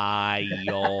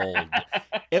wild.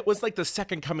 It was like the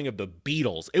second coming of the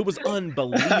Beatles. It was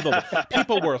unbelievable.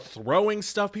 People were throwing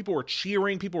stuff. People were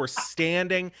cheering. People were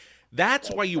standing. That's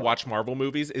why you watch Marvel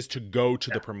movies, is to go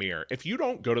to the premiere. If you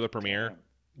don't go to the premiere,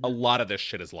 a lot of this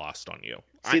shit is lost on you.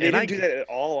 See, they didn't do that at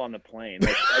all on the plane.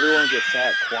 Like, everyone just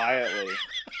sat quietly.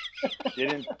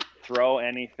 Didn't throw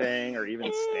anything or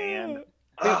even stand.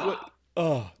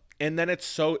 And then it's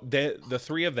so the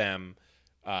three of them,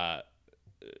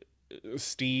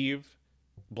 Steve,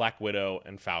 Black Widow,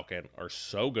 and Falcon, are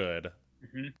so good.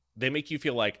 Mm-hmm. They make you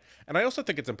feel like, and I also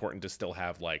think it's important to still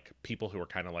have like people who are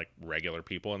kind of like regular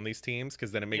people in these teams,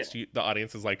 because then it makes you, the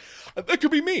audience is like, that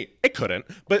could be me. It couldn't,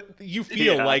 but you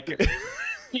feel like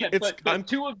yeah. But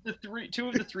two of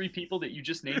the three people that you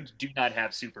just named do not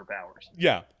have superpowers.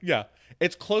 Yeah.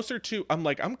 It's closer to,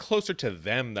 I'm closer to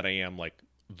them than I am like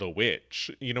the witch.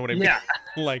 You know what I mean? Yeah.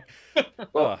 Like,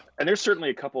 well, and there's certainly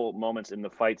a couple moments in the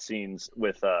fight scenes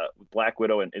with Black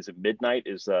Widow and is it Midnight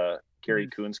is Carrie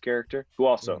Coon's character, who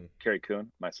also Carrie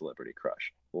Coon, my celebrity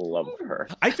crush, love her.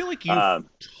 I feel like you've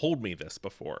told me this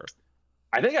before.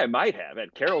 I think I might have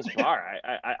at Carol's bar.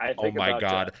 I think oh my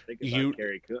god, you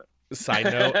Carrie Coon.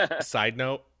 Side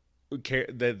note,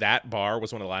 that bar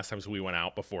was one of the last times we went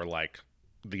out before like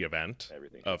the event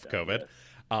of COVID.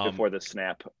 Before the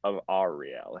snap of our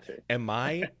reality. And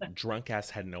my drunk ass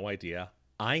had no idea.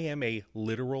 I am a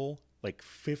literal like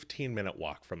 15-minute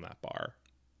walk from that bar.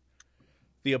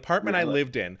 The apartment I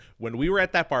lived in, when we were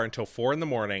at that bar until 4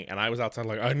 a.m, and I was outside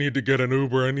like, I need to get an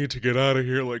Uber. I need to get out of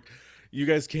here. Like, you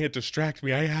guys can't distract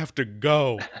me. I have to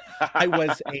go. I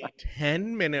was a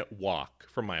 10-minute walk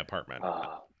from my apartment.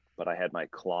 But I had my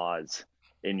claws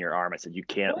in your arm. I said, you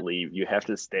can't leave. You have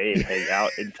to stay and hang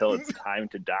out until it's time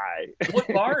to die. What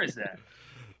bar is that?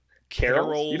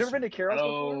 Carol's. You never been to Carol's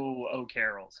before? Oh,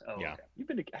 Carol's. Oh, yeah.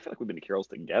 Okay. I feel like we've been to Carol's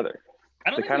together. I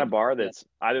don't the kind of bar that's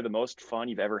either the most fun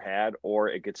you've ever had, or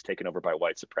it gets taken over by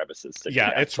white supremacists.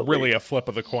 Yeah, it's really a flip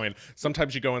of the coin.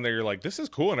 Sometimes you go in there, you're like, this is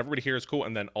cool, and everybody here is cool,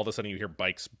 and then all of a sudden you hear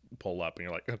bikes pull up, and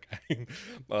you're like, okay,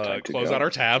 close out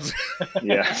our tabs.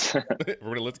 Yes.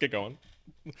 Everybody, let's get going.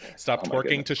 Stop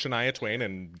twerking to Shania Twain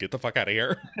and get the fuck out of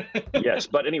here. Yes,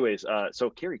 but anyways,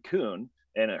 so Carrie Coon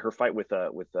and her fight with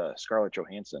Scarlett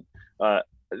Johansson,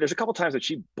 there's a couple times that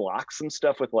she blocks some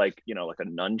stuff with like a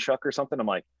nunchuck or something. I'm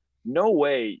like, no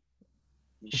way,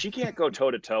 she can't go toe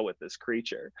to toe with this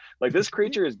creature. Like, this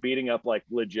creature is beating up like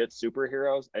legit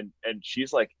superheroes, and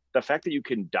she's like, the fact that you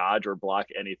can dodge or block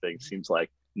anything seems like,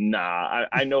 nah.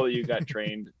 I know you got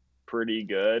trained pretty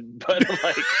good, but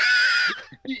like,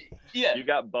 yeah, you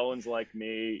got bones like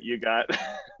me. You got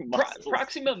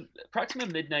Proxima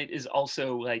Midnight is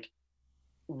also like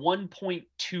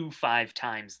 1.25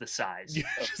 times the size. Yeah,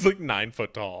 she's like 9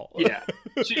 foot tall. Yeah,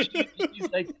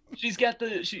 she's got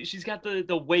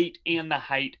the weight and the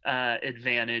height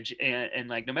advantage, and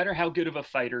like, no matter how good of a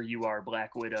fighter you are,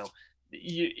 Black Widow,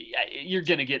 you're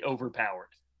gonna get overpowered.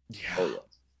 Yeah.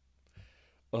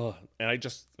 And I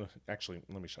just actually,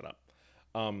 let me shut up.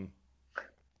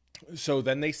 So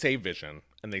then they save Vision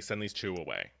and they send these two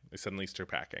away. They send these two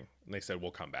packing, and they said,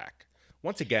 we'll come back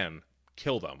once again.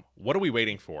 Kill them. What are we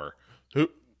waiting for? Who?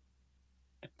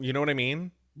 You know what I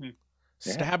mean? Yeah.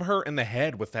 Stab her in the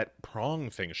head with that prong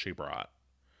thing she brought.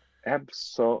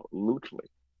 Absolutely.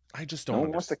 I just don't. No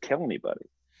one wants to kill anybody.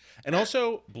 And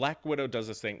also, Black Widow does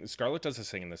this thing. Scarlett does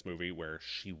this thing in this movie where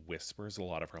she whispers a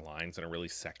lot of her lines in a really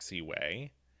sexy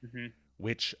way,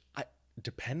 which,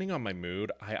 depending on my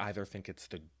mood, I either think it's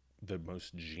the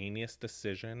most genius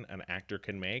decision an actor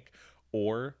can make,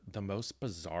 or the most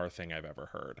bizarre thing I've ever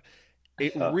heard.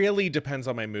 It really depends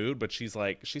on my mood, but she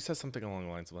says something along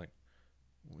the lines of like,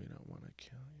 we don't want to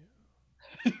kill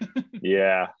you.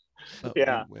 Yeah.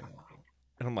 Yeah.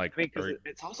 And I'm like, because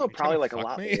it's also probably like a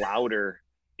lot louder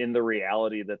in the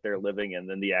reality that they're living in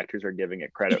than the actors are giving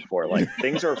it credit for. Like,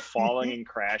 things are falling and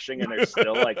crashing, and they're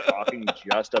still like talking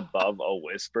just above a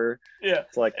whisper. Yeah.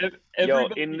 It's like,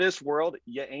 in this world,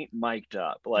 you ain't mic'd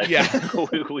up. Like,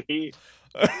 we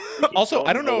also,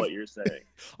 I don't know what you're saying.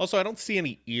 Also, I don't see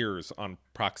any ears on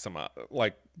Proxima.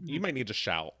 Like, you might need to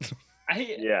shout.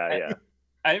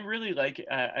 I really like.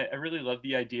 I really love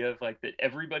the idea of like that.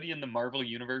 Everybody in the Marvel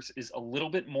universe is a little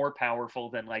bit more powerful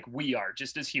than like we are,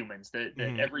 just as humans. That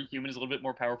every human is a little bit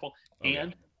more powerful,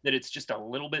 and that it's just a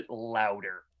little bit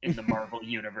louder in the Marvel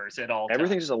universe at all times.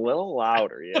 Everything's just a little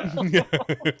louder. Yeah.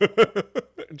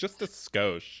 Just a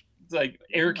skosh. It's like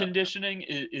air conditioning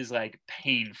is like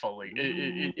painfully.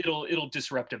 It'll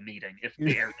disrupt a meeting if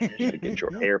the air conditioning. Get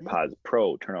your AirPods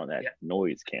Pro. Turn on that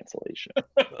noise cancellation.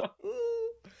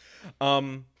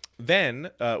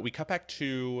 Then we cut back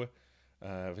to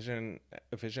Vision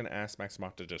asks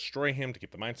Maximoff to destroy him to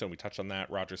keep the Mind Stone. We touched on that.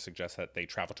 Roger suggests that they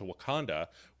travel to Wakanda,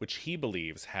 which he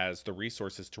believes has the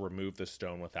resources to remove the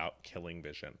stone without killing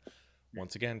Vision.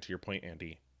 Once again, to your point,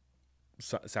 Andy,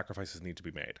 sacrifices need to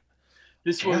be made.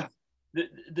 This was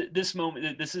this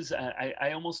moment. This is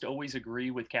I almost always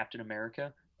agree with Captain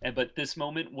America. But this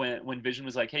moment when Vision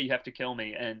was like, "Hey, you have to kill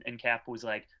me," and Cap was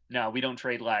like, "No, we don't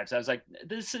trade lives." I was like,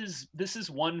 "This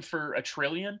is one for $1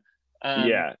 trillion."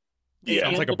 Yeah.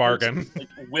 Sounds like a bargain. Like,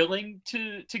 willing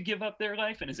to give up their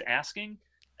life and is asking.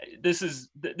 This is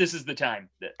the time.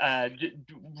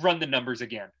 Run the numbers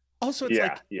again. Also,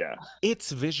 it's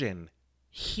it's Vision.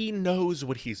 He knows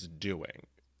what he's doing.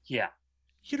 Yeah.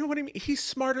 You know what I mean? He's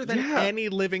smarter than any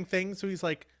living thing. So he's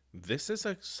like, "This is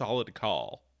a solid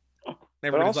call."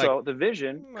 But also, the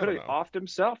Vision could have offed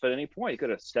himself at any point. He could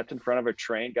have stepped in front of a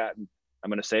train, gotten, I'm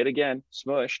going to say it again,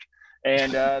 smushed,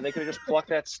 and they could have just plucked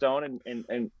that stone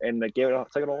and they gave it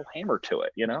like an old hammer to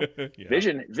it, you know?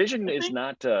 Vision is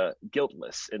not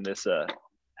guiltless in this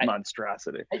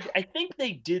monstrosity. I think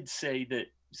they did say that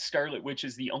Scarlet Witch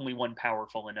is the only one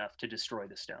powerful enough to destroy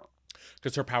the stone.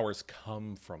 Because her powers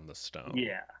come from the stone.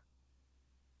 Yeah.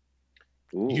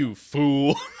 Ooh. You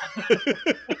fool.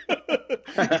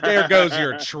 There goes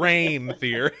your train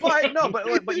theory. But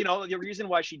you know, the reason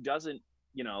why she doesn't,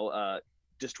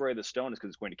 destroy the stone is because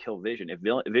it's going to kill Vision. If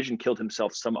Vision killed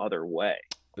himself some other way,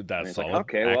 that's like,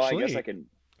 okay, well, I guess I can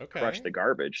crush the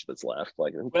garbage that's left.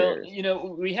 Like, who cares?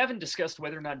 Well, we haven't discussed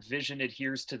whether or not Vision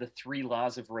adheres to the 3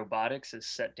 laws of robotics as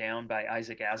set down by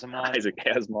Isaac Asimov.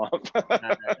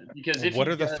 Because what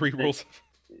are the 3 rules?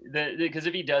 Because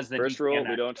if he does, then first rule: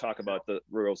 we don't talk about the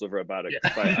rules of robotics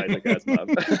by Isaac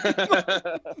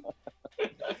Asimov.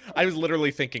 I was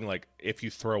literally thinking, like, if you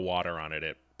throw water on it,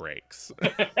 it breaks.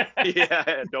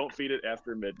 Yeah, don't feed it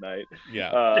after midnight.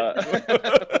 Yeah.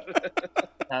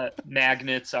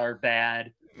 Magnets are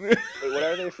bad. Wait, what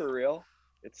are they for real?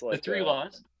 It's like the 3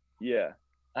 laws. Yeah.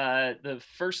 The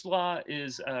first law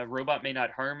is a robot may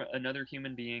not harm another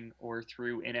human being or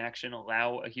through inaction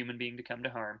allow a human being to come to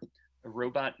harm. A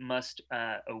robot must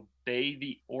obey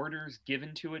the orders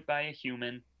given to it by a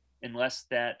human unless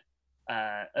that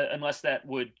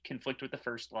would conflict with the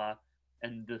first law.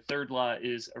 And the third law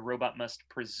is a robot must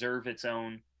preserve its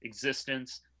own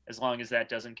existence as long as that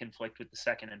doesn't conflict with the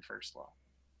second and first law.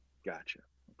 Gotcha.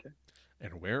 Okay.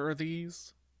 And where are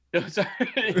these? Those are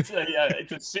it's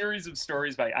a series of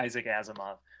stories by Isaac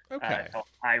Asimov. Okay. Called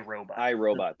I, Robot. I,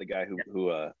 Robot, the guy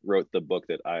who wrote the book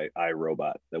that I,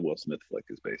 Robot, that Will Smith flick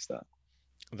is based on.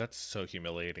 That's so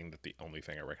humiliating that the only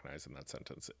thing I recognize in that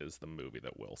sentence is the movie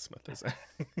that Will Smith is in.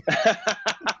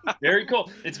 Very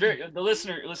cool. It's very the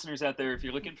listeners out there. If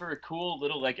you're looking for a cool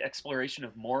little like exploration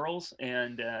of morals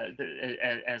and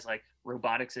as like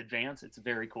robotics advance, it's a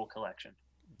very cool collection.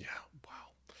 Yeah. Wow.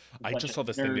 I just saw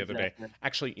this thing the other day.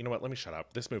 Actually, you know what? Let me shut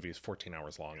up. This movie is 14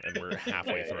 hours long, and we're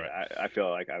halfway through it. I feel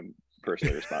like I'm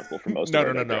personally responsible for most of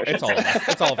it. No. It's all of us.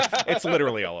 It's all of us. It's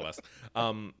literally all of us.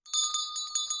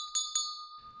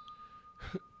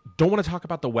 Don't want to talk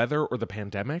about the weather or the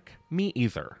pandemic? Me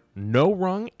either. No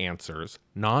Wrong Answers,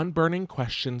 Non-Burning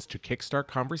Questions to Kickstart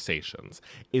Conversations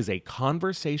is a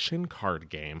conversation card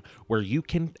game where you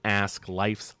can ask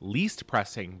life's least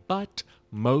pressing but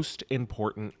most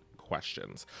important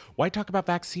questions. Why talk about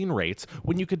vaccine rates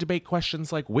when you could debate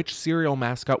questions like which cereal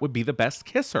mascot would be the best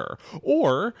kisser?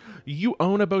 Or you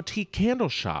own a boutique candle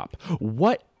shop.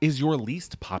 What is your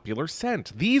least popular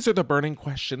scent? These are the burning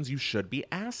questions you should be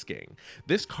asking.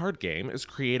 This card game is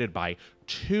created by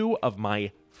 2 of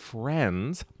my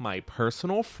friends, my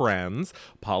personal friends,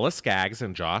 Paula Skaggs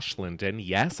and Josh Linden.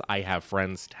 Yes, I have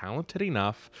friends talented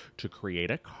enough to create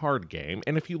a card game,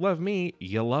 and if you love me,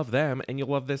 you love them, and you'll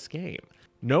love this game.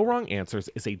 No Wrong Answers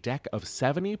is a deck of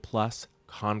 70-plus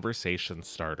conversation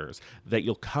starters that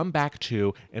you'll come back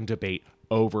to and debate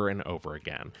over and over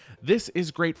again. This is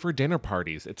great for dinner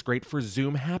parties. It's great for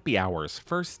Zoom happy hours,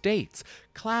 first dates,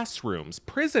 classrooms,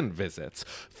 prison visits,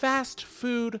 fast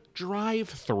food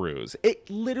drive-thrus. It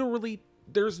literally,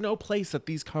 there's no place that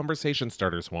these conversation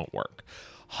starters won't work.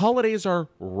 Holidays are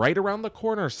right around the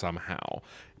corner somehow.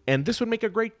 And this would make a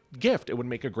great gift. It would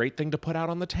make a great thing to put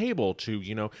out on the table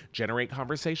to, generate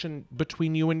conversation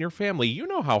between you and your family. You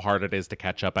know how hard it is to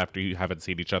catch up after you haven't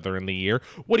seen each other in the year.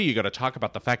 What are you going to talk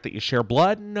about? The fact that you share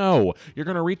blood? No. You're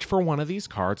going to reach for one of these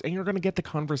cards and you're going to get the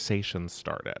conversation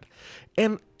started.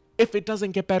 And if it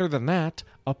doesn't get better than that,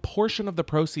 a portion of the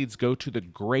proceeds go to the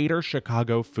Greater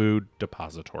Chicago Food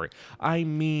Depository. I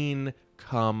mean,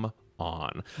 come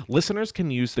on. Listeners can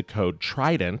use the code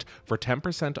TRIDENT for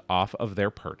 10% off of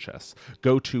their purchase.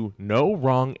 Go to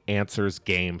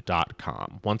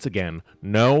NoWrongAnswersGame.com. Once again,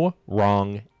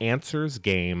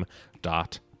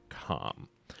 NoWrongAnswersGame.com.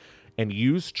 And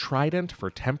use Trident for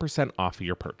 10% off of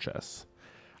your purchase.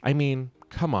 I mean,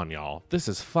 come on, y'all. This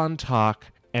is fun talk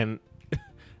and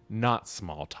not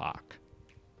small talk.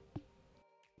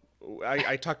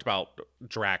 I talked about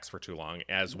Drax for too long,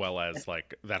 as well as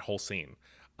like that whole scene.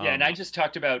 Yeah, and I just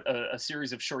talked about a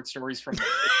series of short stories from.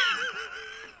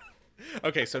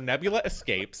 Okay, so Nebula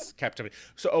escapes captivity.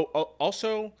 So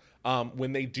also,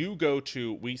 when they do go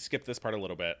to, we skipped this part a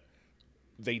little bit.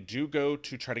 They do go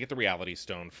to try to get the Reality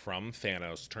Stone from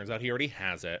Thanos. Turns out he already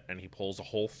has it, and he pulls a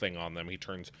whole thing on them. He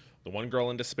turns the one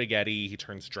girl into spaghetti. He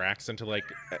turns Drax into like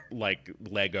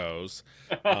Legos,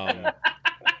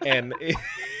 and.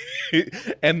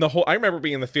 And the whole, I remember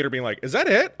being in the theater being like, is that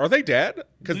it? Are they dead?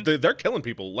 Because they're killing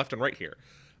people left and right here.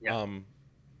 Yeah.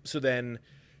 So then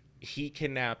he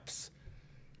kidnaps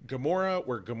Gamora,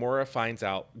 where Gamora finds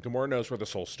out, Gamora knows where the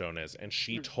Soul Stone is, and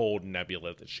she told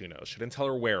Nebula that she knows. She didn't tell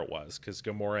her where it was, because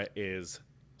Gamora is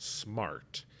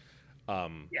smart.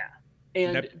 Yeah.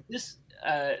 And this,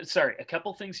 sorry, a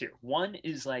couple things here. One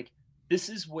is like, this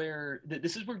is where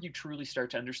you truly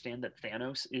start to understand that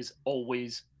Thanos is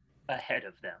always ahead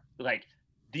of them. Like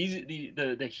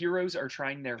the heroes are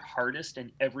trying their hardest,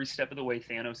 and every step of the way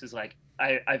Thanos is like,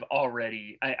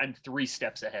 I'm 3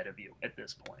 steps ahead of you at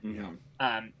this point. Mm-hmm.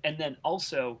 And then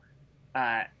also,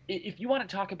 if you want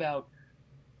to talk about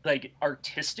like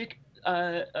artistic,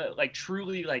 like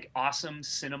truly like awesome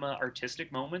cinema artistic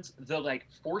moments, the like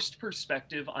forced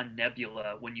perspective on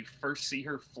Nebula when you first see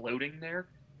her floating there,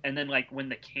 and then like when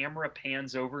the camera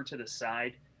pans over to the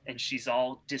side and she's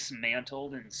all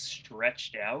dismantled and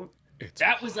stretched out.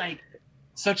 That was like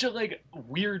such a like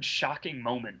weird, shocking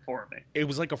moment for me. It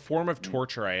was like a form of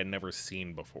torture I had never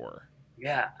seen before.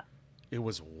 Yeah. It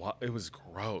was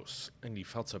gross, and you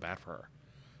felt so bad for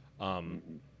her.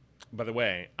 By the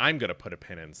way, I'm gonna put a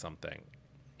pin in something.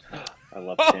 I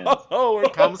love pins. Oh,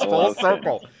 it comes full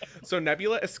circle. So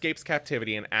Nebula escapes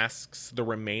captivity and asks the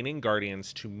remaining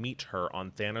Guardians to meet her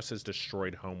on Thanos'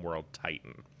 destroyed homeworld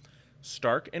Titan.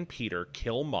 Stark and Peter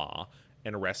kill Ma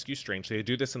and rescue Strange. They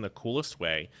do this in the coolest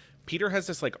way. Peter has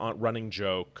this like running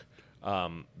joke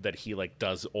that he like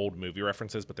does old movie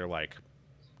references, but they're like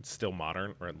still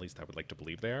modern, or at least I would like to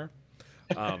believe they are.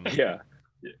 Yeah.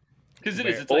 Because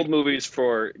it's old movies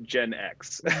for Gen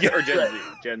X or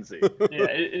Gen Z. Yeah,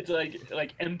 it's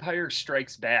like Empire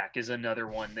Strikes Back is another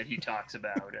one that he talks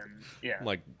about, and yeah. I'm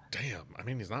like, damn. I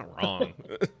mean, he's not wrong.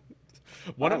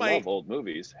 I love old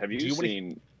movies. Have you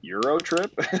seen Euro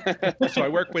Trip? So I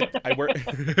work.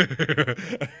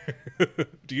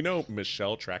 Do you know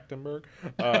Michelle Trachtenberg?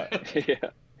 Yeah.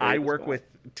 I work with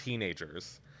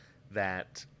teenagers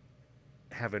that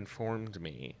have informed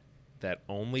me that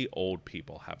only old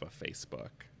people have a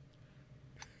Facebook.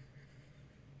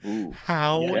 Ooh,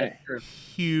 how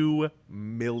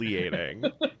humiliating.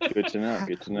 Good to know.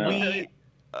 Good to know.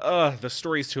 The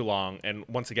story's too long, and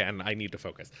once again, I need to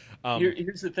focus.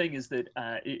 Here's the thing: is that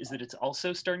it's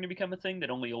also starting to become a thing that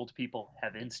only old people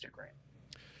have Instagram.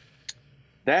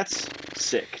 That's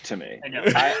sick to me. I know.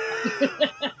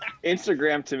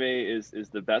 Instagram to me is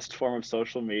the best form of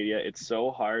social media. It's so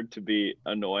hard to be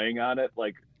annoying on it.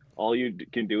 Like all you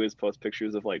can do is post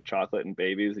pictures of like chocolate and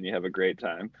babies, and you have a great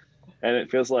time. And it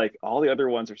feels like all the other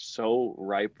ones are so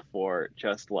ripe for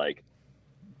just like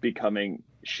becoming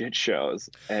shit shows.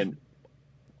 And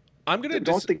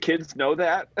don't the kids know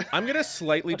that? I'm gonna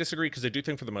slightly disagree, because I do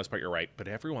think for the most part you're right, but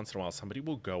every once in a while somebody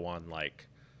will go on like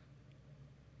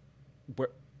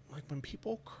when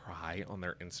people cry on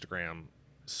their Instagram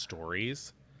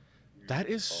stories, that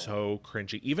is so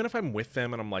cringy. Even if I'm with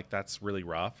them and I'm like, that's really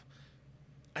rough,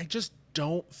 I just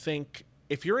don't think,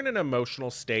 if you're in an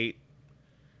emotional state,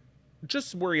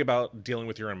 just worry about dealing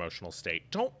with your emotional state.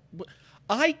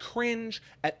 I cringe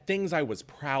at things I was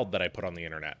proud that I put on the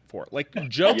internet for. Like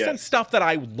jokes and stuff that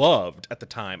I loved at the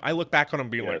time. I look back on them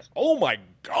being like, oh my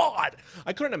God.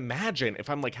 I couldn't imagine if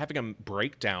I'm like having a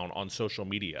breakdown on social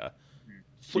media.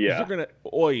 You're going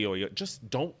to, just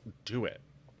don't do it.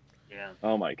 Yeah.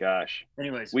 Oh my gosh.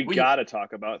 Anyways, we gotta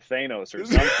talk about Thanos or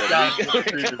something.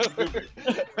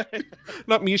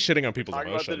 Not me shitting on people's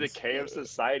Talking emotions. about the decay of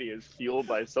society is fueled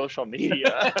by social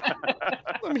media.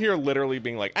 I'm here literally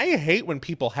being like, I hate when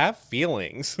people have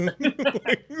feelings.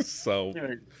 So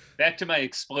Anyway, back to my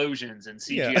explosions and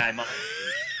CGI Yeah.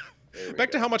 monsters.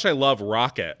 back to how much I love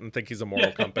Rocket and think he's a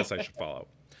moral compass I should follow.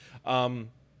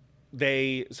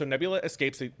 So Nebula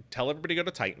escapes. They tell everybody to go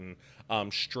to Titan.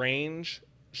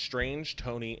 Strange,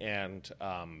 Tony, and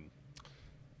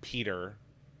Peter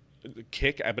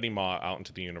kick Ebony Maw out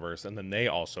into the universe, and then they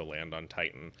also land on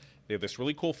Titan. They have this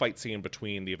really cool fight scene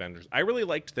between the Avengers. I really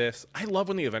liked this. I love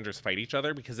when the Avengers fight each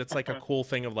other because it's like a cool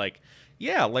thing of like,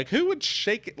 yeah, like who would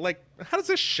shake, like how does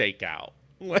this shake out?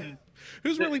 Like,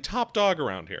 who's really top dog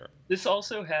around here? This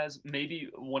also has maybe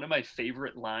one of my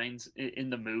favorite lines in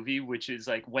the movie, which is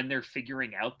like when they're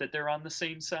figuring out that they're on the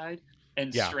same side.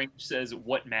 And Yeah. Strange says,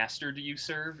 "What master do you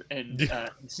serve?" And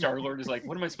Star-Lord is like,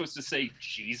 "What am I supposed to say,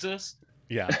 Jesus?"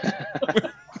 Yeah.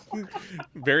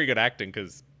 Very good acting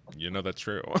because you know that's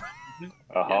true.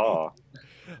 I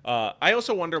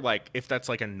also wonder like if that's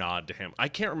like a nod to him. I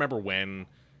can't remember when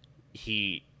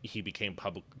he became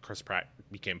Chris Pratt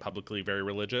became publicly very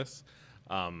religious.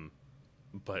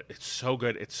 But it's so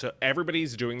good.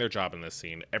 Everybody's doing their job in this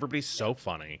scene. Everybody's so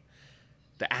funny.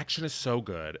 The action is so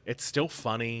good. It's still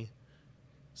funny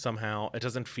somehow. It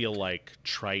doesn't feel like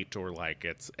trite or like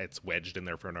it's wedged in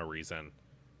there for no reason.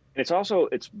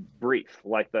 It's brief.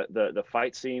 Like the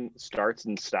fight scene starts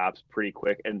and stops pretty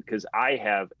quick, and because I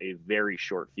have a very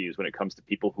short fuse when it comes to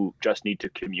people who just need to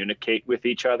communicate with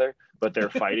each other, but they're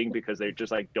fighting because they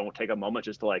just like don't take a moment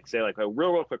just to like say like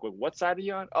real quick, like, what side are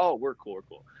you on? Oh, we're cool.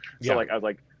 So Yeah. like I was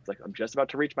like, it's like I'm just about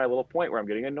to reach my little point where I'm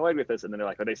getting annoyed with this, and then they're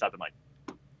like, oh, they stopped. I'm like,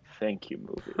 thank you,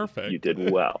 movie. Perfect. You did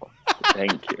well.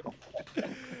 Thank you.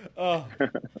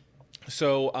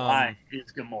 So Why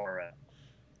is Gamora?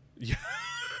 Yeah.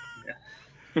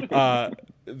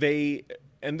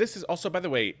 And this is also, by the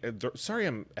way, sorry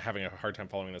I'm having a hard time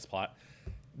following this plot.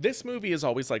 This movie is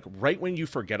always like right when you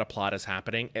forget a plot is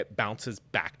happening, it bounces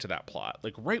back to that plot.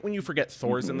 Like right when you forget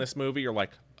Thor's in this movie, you're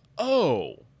like,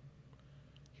 oh,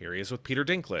 here he is with Peter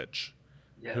Dinklage,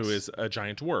 who is a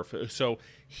giant dwarf. So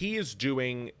he is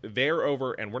they're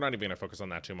over, and we're not even going to focus on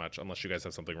that too much unless you guys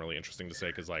have something really interesting to say.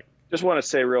 Because like, just want to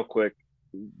say real quick,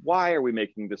 why are we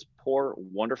making this poor,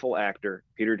 wonderful actor,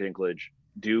 Peter Dinklage,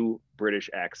 do British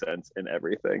accents and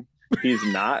everything? He's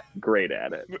not great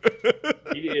at it.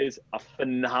 He is a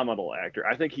phenomenal actor.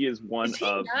 I think he is one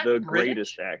of the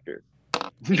greatest actors.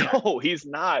 No, he's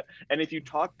not. And if you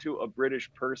talk to a British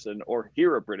person or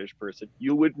hear a British person,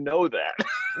 you would know that.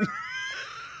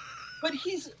 But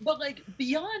like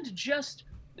beyond just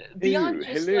Hello,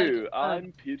 like,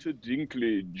 I'm Peter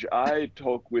Dinklage. I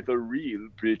talk with a real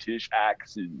British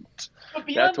accent. But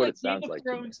beyond That's what like it sounds Game of like.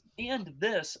 Thrones and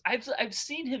this, I've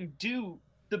seen him do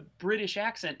the British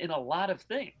accent in a lot of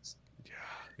things.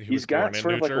 yeah, He's got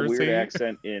sort of like a weird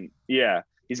accent in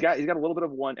He's got a little bit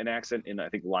of an accent in I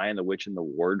think Lion, the Witch, and the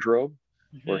Wardrobe,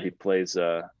 where he plays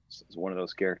one of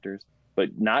those characters,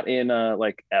 but not in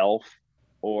like Elf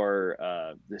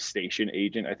or the Station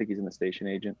Agent. I think he's in the Station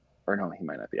Agent, or no, he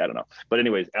might not be. I don't know. But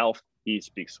anyways, Elf, he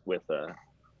speaks with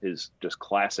his just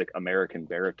classic American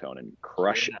baritone, and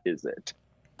Crush is it.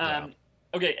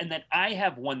 Okay, and then I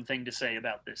have one thing to say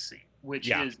about this scene, which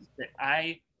is that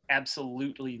I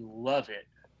absolutely love it.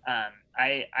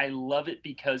 I love it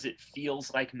because it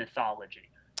feels like mythology.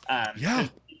 It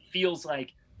feels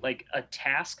like a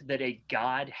task that a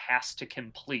god has to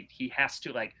complete. He has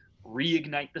to like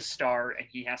reignite the star, and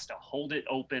he has to hold it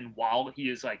open while he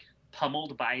is like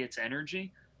pummeled by its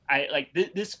energy. I like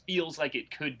this feels like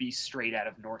it could be straight out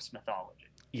of Norse mythology.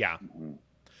 Yeah.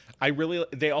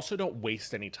 They also don't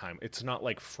waste any time. It's not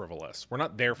like frivolous. We're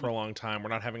not there for a long time. We're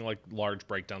not having like large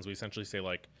breakdowns. We essentially say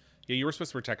like, yeah, you were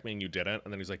supposed to protect me and you didn't.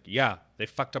 And then he's like, yeah, they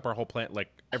fucked up our whole plan. Like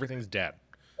everything's dead.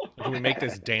 Can we make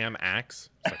this damn axe?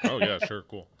 It's like, oh yeah, sure,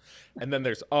 cool. And then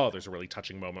there's a really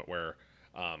touching moment where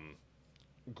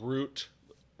Groot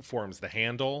forms the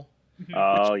handle,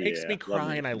 which makes me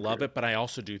cry, and I love it. But I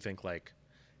also do think like,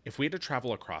 if we had to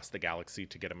travel across the galaxy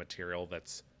to get a material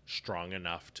that's strong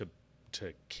enough to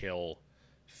kill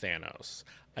Thanos,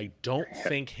 I don't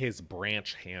think his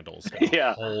branch handles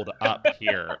can hold up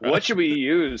here. What should we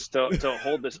use to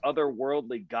hold this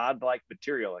otherworldly godlike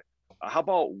material? Like, how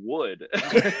about wood?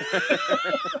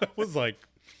 It was like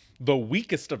the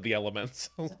weakest of the elements.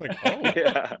 I was like, oh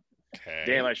yeah. Okay.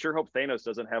 Damn, I sure hope Thanos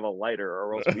doesn't have a lighter,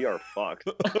 or else we are fucked.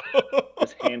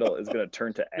 This handle is going to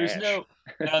turn to ash.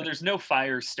 There's no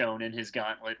firestone in his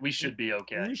gauntlet. We should be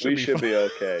okay. We should be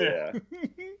okay,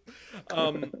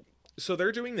 yeah. so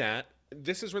they're doing that.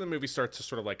 This is where the movie starts to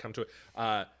sort of like come to it.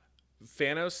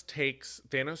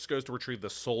 Thanos goes to retrieve the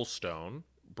Soul Stone,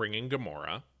 bringing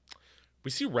Gamora.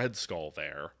 We see Red Skull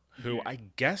there, who I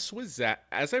guess was that.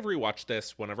 As I've rewatched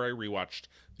this, whenever I rewatched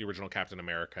the original Captain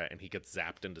America and he gets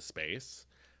zapped into space,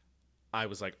 I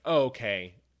was like, oh,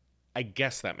 okay, I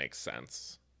guess that makes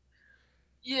sense.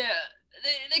 Yeah,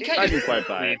 they I kind of didn't quite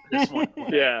buy it. this one.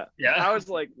 Yeah. Yeah. I was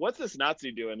like, what's this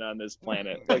Nazi doing on this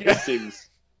planet? Like, this seems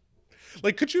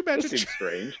Like, could you imagine?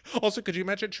 strange. Also, could you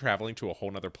imagine traveling to a whole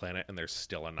nother planet and there's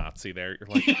still a Nazi there? You're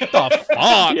like, the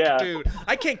fuck, Yeah. dude?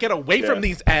 I can't get away Yeah. from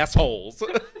these assholes.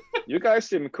 You guys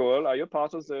seem cool. Are you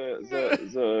part of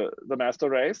the master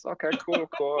race? Okay,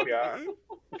 cool. Yeah.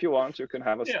 If you want, you can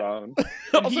have a Yeah. stone.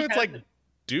 Also, he it's had like,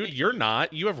 dude, you're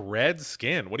not. You have red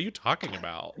skin. What are you talking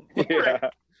about? Yeah.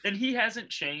 And he hasn't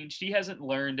changed. He hasn't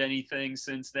learned anything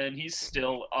since then. He's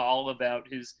still all about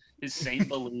his same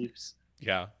beliefs.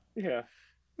 Yeah. Yeah.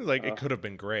 Like, it could have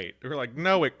been great. We're like,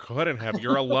 no, it couldn't have.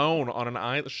 You're alone on an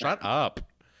island. Shut up.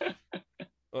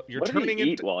 You're What did turning he eat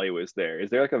into. while he was there? Is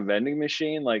there like a vending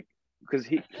machine? Like, because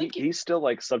think he's still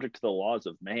like subject to the laws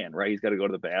of man, right? He's got to go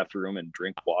to the bathroom and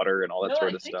drink water and all that No,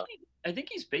 sort I of think stuff. I think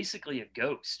he's basically a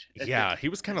ghost. Yeah, he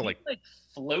was kind of He's like,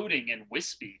 floating and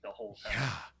wispy the whole time. yeah.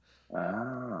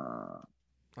 Ah.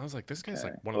 I was like, this guy's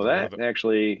Okay. like one Well, of that the.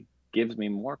 actually gives me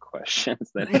more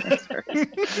questions than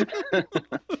answers. Okay.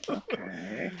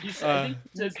 I think he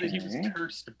says that he was okay.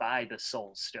 cursed by the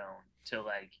Soul Stone to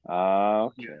like.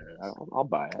 Okay. Yes. I'll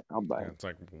buy it. I'll buy Yeah, it. it's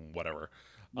like, whatever.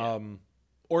 Yeah.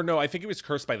 Or no, I think he was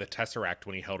cursed by the Tesseract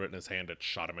when he held it in his hand and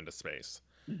shot him into space.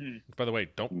 Mhm. By the way,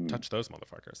 don't Hmm. touch those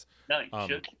motherfuckers. No, you Um,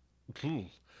 should.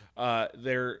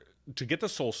 They're to get the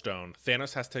Soul Stone.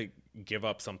 Thanos has to give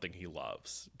up something he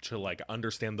loves to like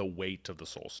understand the weight of the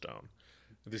Soul Stone.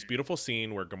 This beautiful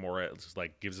scene where Gamora just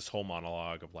like gives this whole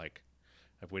monologue of like,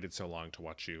 "I've waited so long to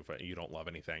watch you, but you don't love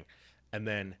anything," and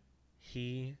then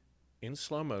he, in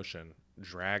slow motion,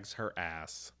 drags her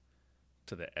ass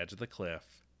to the edge of the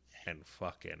cliff and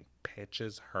fucking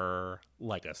pitches her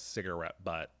like a cigarette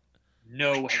butt.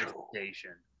 No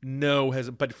hesitation.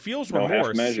 But feels No remorse.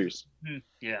 half measures.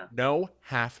 Yeah. No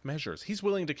half measures. He's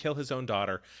willing to kill his own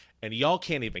daughter, and y'all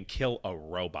can't even kill a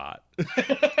robot.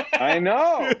 I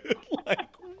know. Like,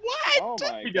 what? Oh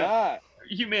my Yeah. god.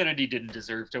 Humanity didn't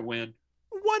deserve to win.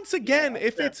 Once again, Yeah,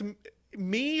 if yeah. it's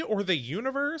me or the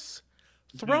universe,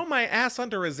 throw my ass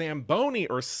under a Zamboni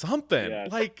or something.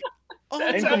 Yes. Like, oh,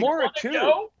 And That's how you Gamora, wanna too.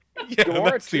 go? yeah,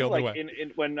 Gamora that's the too, only like way. in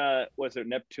when was it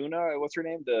Neptuna? What's her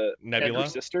name? The Nebula. her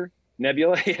sister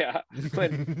Nebula. Yeah.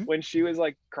 When she was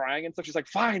like crying and stuff, she's like,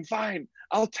 "Fine,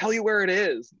 I'll tell you where it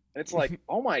is." And it's like,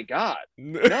 oh my god,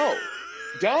 no,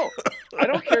 don't. I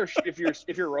don't care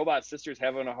if your robot sister's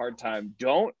having a hard time.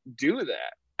 Don't do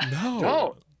that.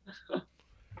 No.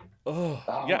 Oh,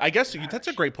 Oh yeah, I my guess that's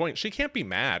a gosh. great point. She can't be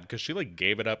mad because she like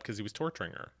gave it up because he was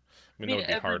torturing her. I mean, that would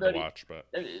be hard to everybody- watch, but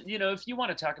You know, if you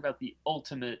want to talk about the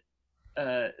ultimate,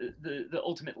 the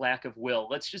ultimate lack of will,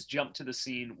 let's just jump to the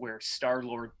scene where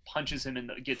Star-Lord punches him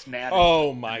and gets mad.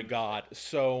 oh my god.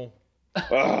 So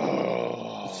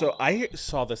Oh. I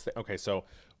saw this thing. Okay, so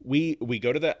we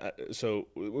go to the so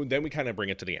then we kind of bring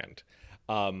it to the end.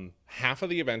 Half of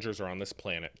the Avengers are on this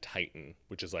planet Titan,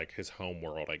 which is like his home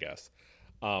world, I guess.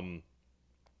 And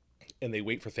they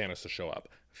wait for Thanos to show up.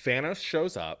 Thanos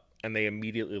shows up and they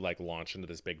immediately like launch into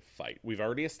this big fight. We've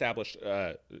already established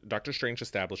Doctor Strange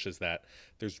establishes that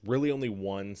there's really only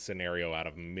one scenario out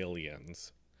of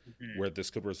millions where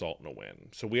this could result in a win.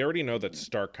 So we already know that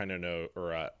Stark kind of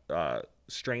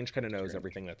Strange kind of knows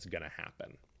everything that's going to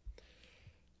happen.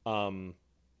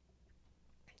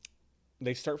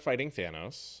 They start fighting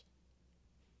Thanos.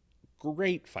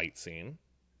 Great fight scene.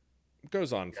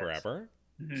 Goes on forever.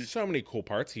 Mhm. So many cool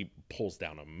parts. He pulls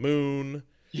down a moon.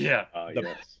 Yeah.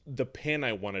 Yes. The pin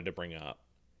I wanted to bring up.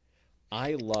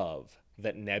 I love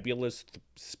that Nebula's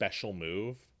special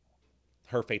move,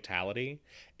 her fatality,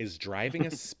 is driving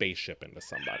a spaceship into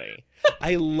somebody.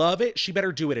 I love it. She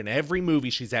better do it in every movie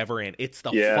she's ever in. It's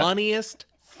the Yeah. funniest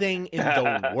thing in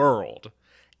the world.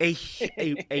 A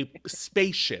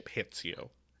spaceship hits you.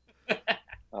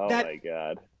 Oh That- my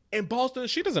god. And balls to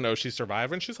she doesn't know she's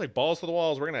surviving. She's like, balls to the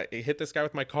walls. We're going to hit this guy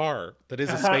with my car that is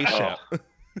a spaceship.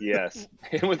 Yes.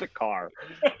 With a car.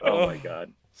 Oh my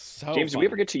god. So James, did funny. we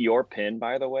ever get to your pin,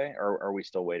 by the way, or are we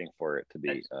still waiting for it to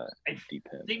be I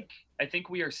depinned? I think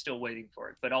we are still waiting for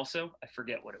it, but also I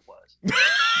forget what it was.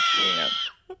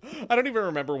 Damn. I don't even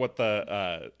remember what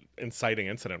the inciting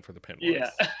incident for the pin was.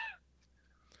 Yeah.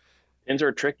 Pins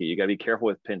are tricky. You got to be careful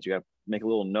with pins. You got to make a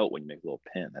little note when you make a little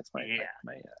pin. That's my Yeah.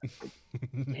 my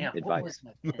Damn, Advice. what was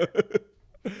my pin?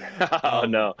 Oh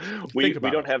no, we think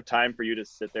about don't it. have time for you to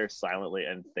sit there silently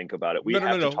and think about it. We No.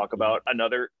 have to talk about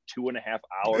another 2.5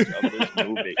 hours of this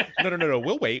movie. No.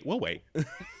 We'll wait.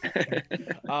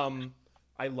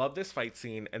 I love this fight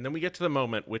scene, and then we get to the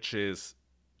moment which is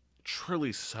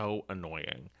truly so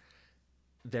annoying.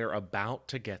 They're about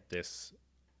to get this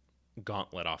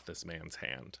gauntlet off this man's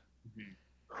hand.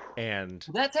 And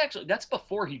that's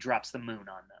before he drops the moon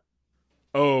on them.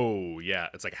 oh yeah,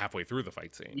 it's like halfway through the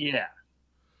fight scene. Yeah.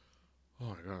 Oh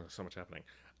my god, there's so much happening.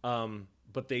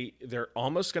 But they're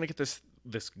almost gonna get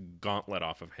this gauntlet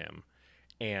off of him,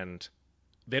 and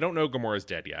they don't know Gamora's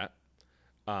dead yet.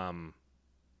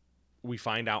 We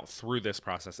find out through this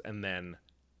process, and then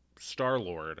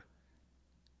Star-Lord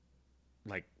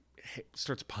like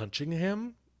starts punching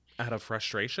him out of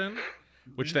frustration,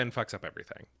 which then fucks up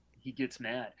everything. He gets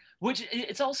mad, which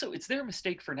it's their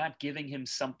mistake for not giving him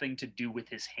something to do with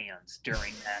his hands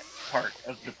during that part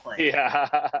of the play. Yeah,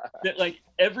 That, like,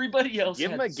 everybody else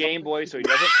give him had a Game something Boy to so he do.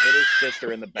 doesn't hit his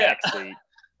sister in the back seat.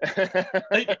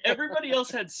 Like, everybody else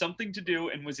had something to do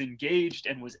and was engaged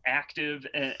and was active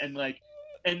and like,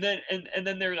 and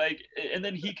then they're like, and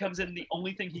then he comes in and the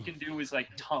only thing he can do is like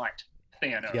taunt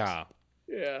Thanos. Yeah.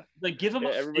 Yeah, Like, give him a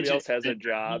everybody fidget else has a spinner.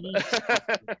 job.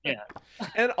 Yeah.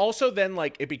 And also then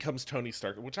like it becomes Tony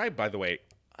Stark, which by the way,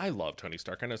 I love Tony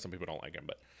Stark. I know some people don't like him,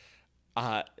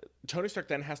 but Tony Stark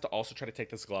then has to also try to take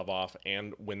this glove off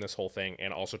and win this whole thing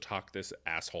and also talk this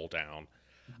asshole down.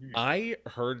 I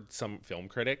heard some film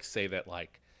critics say that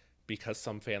like because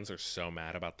some fans are so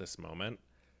mad about this moment,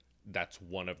 that's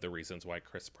one of the reasons why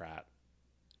Chris Pratt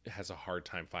has a hard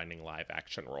time finding live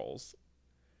action roles.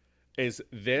 Is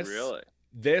this Really?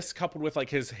 This coupled with like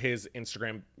his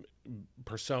Instagram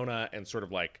persona and sort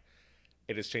of like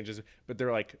it has changes, but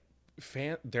they're like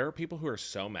there are people who are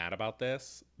so mad about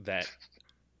this that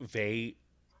they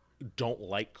don't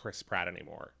like Chris Pratt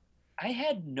anymore. I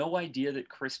had no idea that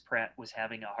Chris Pratt was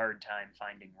having a hard time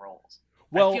finding roles.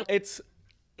 Well,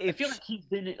 I feel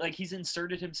like he's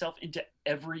inserted himself into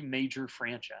every major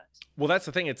franchise. well, that's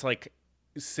the thing. It's like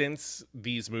since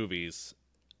these movies,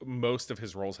 most of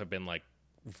his roles have been like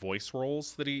voice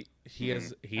roles that he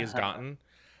has gotten.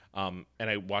 And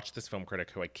I watched this film critic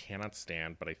who I cannot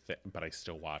stand, but I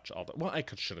still watch all the. Well,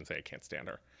 shouldn't say I can't stand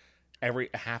her. Every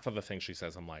half of the things she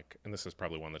says, I'm like, and this is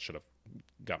probably one that should have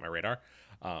got my radar.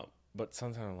 But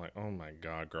sometimes I'm like, oh my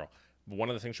god, girl. But one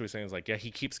of the things she was saying is like, yeah,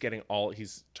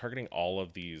 he's targeting all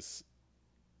of these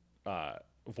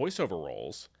voiceover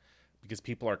roles because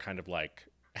people are kind of like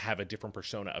have a different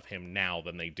persona of him now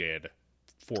than they did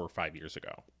 4 or 5 years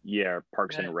ago. Yeah,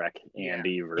 Parks and Rec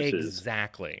Andy versus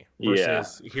exactly.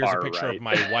 Versus here's a picture of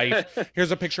my wife.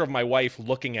 Here's a picture of my wife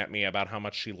looking at me about how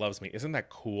much she loves me. Isn't that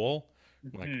cool?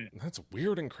 I'm like, that's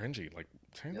weird and cringy. Like,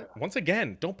 once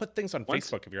again, don't put things on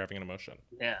Facebook if you're having an emotion.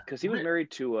 Yeah, because he was married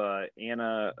to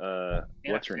Anna.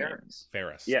 What's her name?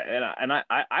 Ferris. Yeah, and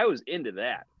I was into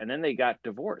that, and then they got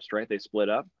divorced, right? They split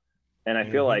up, and I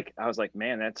feel like I was like,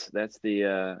 man, that's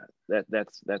the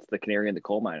canary in the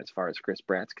coal mine as far as Chris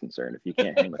Pratt's concerned. If you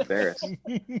can't hang with Ferris,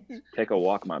 take a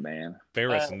walk, my man.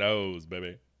 Ferris knows,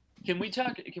 baby. Can we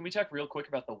talk real quick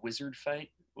about the wizard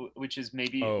fight, which is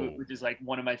which is like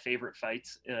one of my favorite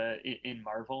fights in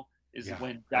Marvel, is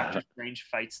when Doctor Strange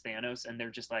fights Thanos and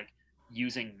they're just like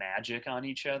using magic on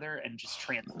each other and just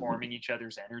transforming each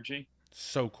other's energy.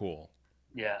 So cool.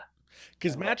 Yeah.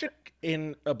 Because magic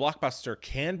in a blockbuster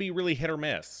can be really hit or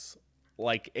miss.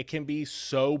 Like, it can be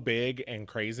so big and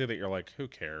crazy that you're like, who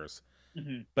cares?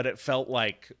 But it felt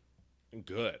like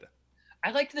good. I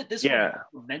liked that this one had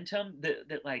momentum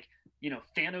that like, you know,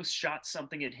 Thanos shot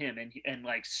something at him and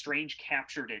like Strange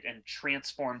captured it and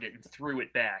transformed it and threw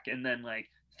it back. And then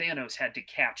like Thanos had to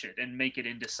catch it and make it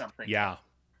into something. Yeah.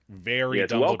 Very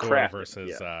Dumbledore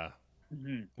versus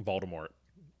Voldemort.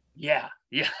 Yeah.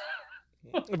 Yeah.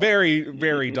 Very,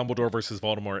 very Dumbledore versus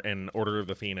Voldemort in Order of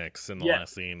the Phoenix in the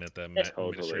last scene at the Ministry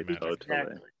of Magic.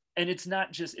 Exactly. And it's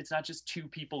not just two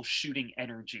people shooting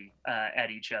energy at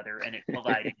each other and it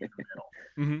colliding in the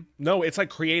middle. No, it's like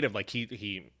creative. Like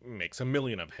he makes 1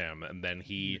 million of him, and then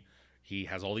he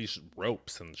has all these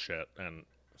ropes and shit, and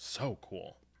so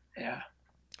cool. Yeah.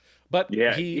 But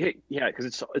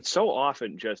because it's so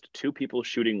often just two people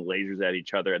shooting lasers at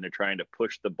each other, and they're trying to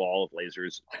push the ball of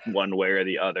lasers one way or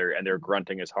the other, and they're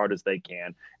grunting as hard as they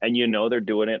can, and you know they're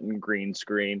doing it in green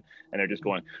screen, and they're just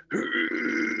going,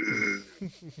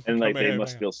 and like they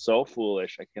must feel so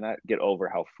foolish. I cannot get over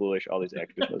how foolish all these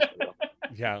actors must feel.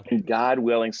 Yeah. And God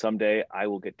willing, someday I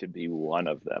will get to be one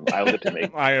of them. I will get to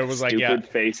make stupid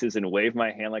faces and wave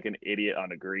my hand like an idiot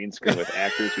on a green screen with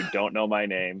actors who don't know my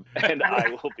name, and I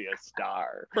will be a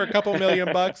star. For a couple $1 million,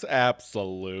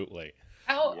 absolutely.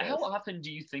 How often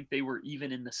do you think they were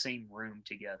even in the same room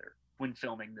together when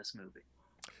filming this movie?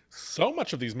 So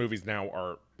much of these movies now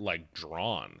are like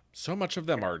drawn. So much of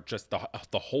them are just the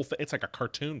whole thing. It's like a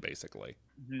cartoon, basically.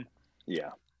 Mm-hmm. Yeah.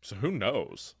 So who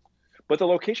knows? But the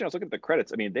location, I was looking at the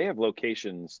credits. I mean, they have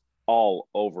locations all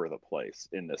over the place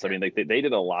in this. I mean, they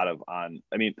did a lot of I'm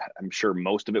sure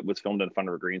most of it was filmed in front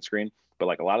of a green screen, but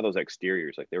like a lot of those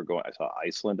exteriors, like they were going. I saw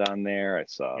Iceland on there. I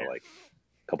saw like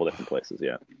a couple different places.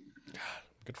 Yeah.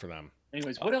 Good for them.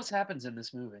 Anyways, what else happens in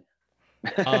this movie?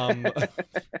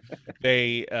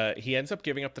 He ends up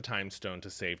giving up the time stone to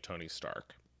save Tony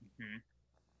Stark. Mm-hmm.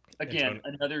 Again,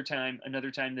 another time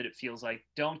that it feels like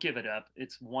don't give it up.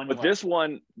 It's one. But this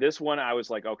one, I was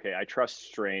like, okay, I trust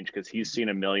Strange because he's seen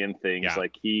a million things. Yeah.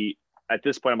 Like at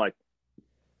this point, I'm like,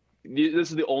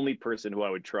 this is the only person who I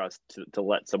would trust to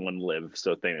let someone live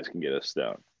so Thanos can get a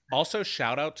stone. Also,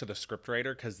 shout out to the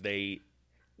scriptwriter because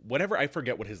whatever, I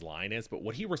forget what his line is, but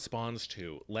what he responds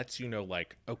to lets you know,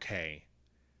 like, okay.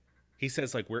 He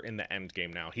says, like, we're in the end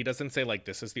game now. He doesn't say, like,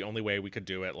 this is the only way we could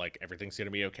do it. Like, everything's going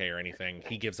to be okay or anything.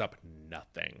 He gives up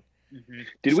nothing. Mm-hmm.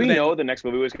 Did we know the next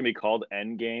movie was going to be called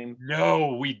Endgame?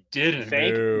 No, we didn't.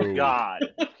 Thank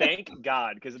God. Thank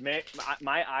God. Because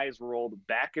my eyes rolled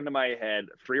back into my head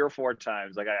 3 or 4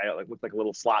 times. Like, I looked like a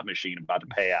little slot machine about to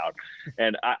pay out.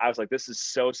 And I was like, this is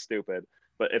so stupid.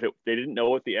 But if they didn't know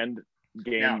what the end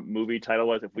game movie title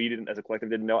was, if we didn't, as a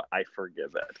collective, didn't know, I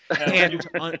forgive it.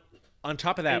 And on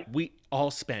top of that, we all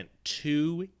spent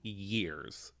 2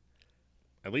 years,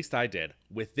 at least I did,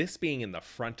 with this being in the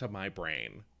front of my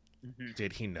brain. Mm-hmm.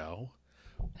 Did he know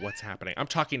what's happening? I'm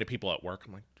talking to people at work.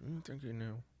 I'm like, do you think he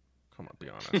knew? Come on, be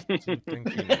honest. Do you think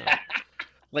he knew?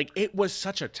 Like, it was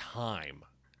such a time.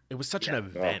 It was such an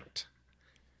event.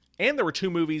 And there were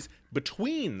 2 movies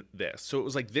between this. So it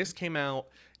was like this came out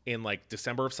in like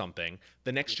December of something.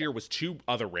 The next year was 2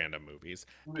 other random movies.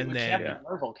 And then Captain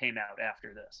Marvel came out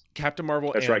after this. Captain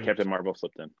Marvel. That's right. Captain Marvel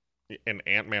slipped in. And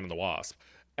Ant-Man and the Wasp.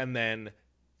 And then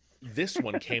this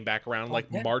one came back around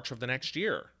like March of the next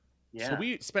year. Yeah. So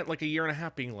we spent like a year and a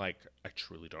half being like, I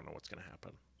truly don't know what's going to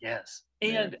happen. Yes.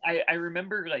 And I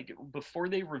remember like before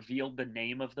they revealed the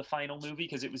name of the final movie,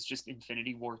 because it was just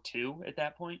Infinity War 2 at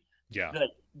that point. Yeah.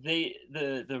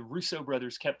 The Russo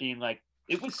brothers kept being like,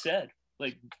 it was said.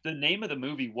 Like the name of the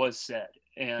movie was said,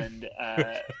 and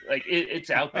like it's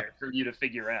out there for you to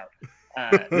figure out.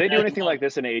 Did they do anything like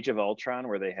this in Age of Ultron,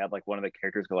 where they had like one of the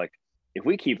characters go like, "If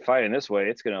we keep fighting this way,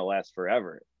 it's going to last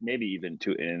forever, maybe even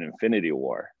to an Infinity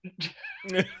War."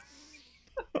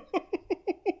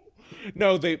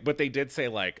 No, but they did say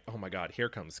like, "Oh my God, here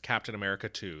comes Captain America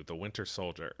 2, the Winter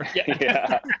Soldier."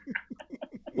 Yeah.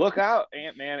 Look out,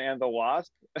 Ant-Man and the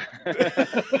Wasp.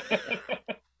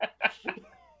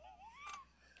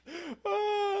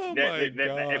 Oh my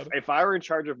God. If I were in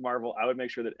charge of Marvel, I would make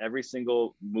sure that every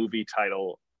single movie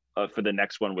title for the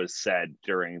next one was said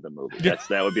during the movie.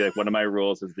 That would be like one of my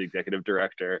rules as the executive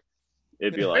director.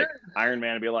 It'd be like Iron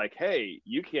Man would be like, "Hey,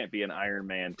 you can't be an Iron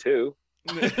Man too.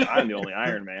 I'm the only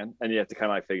Iron Man," and you have to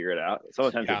kind of like figure it out.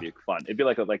 Sometimes it'd be fun. It'd be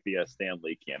like the Stan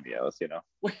Lee cameos, you know.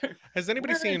 Has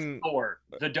anybody seen Thor: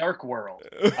 The Dark World?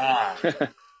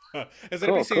 Has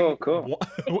anybody seen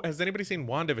Has anybody seen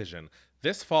WandaVision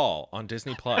this fall on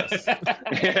Disney Plus?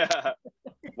 Yeah.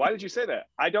 Why did you say that?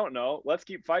 I don't know. Let's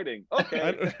keep fighting.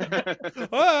 Okay.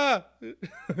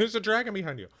 There's a dragon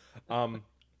behind you.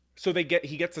 So he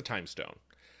gets the time stone.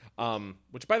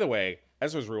 Which, by the way,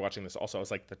 as I was rewatching this, also I was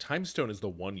like, the time stone is the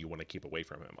one you want to keep away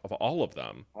from him of all of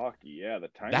them. Fuck yeah, the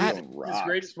time stone rocks. His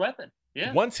greatest weapon.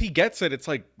 Yeah. Once he gets it, it's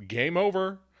like game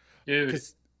over. Dude.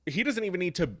 Because he doesn't even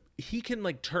need to. He can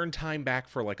like turn time back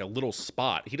for like a little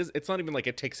spot. It's not even like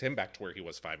it takes him back to where he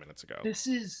was 5 minutes ago. This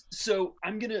is so.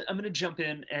 I'm gonna jump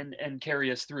in and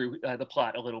carry us through the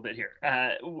plot a little bit here,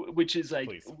 which is like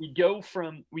Please. we go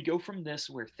from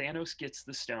this where Thanos gets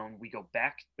the stone. We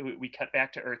we cut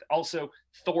back to Earth. Also,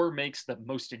 Thor makes the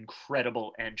most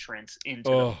incredible entrance into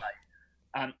the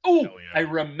fight. I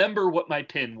remember what my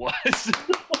pin was.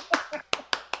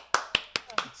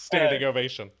 Standing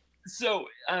ovation. So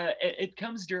it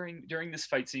comes during this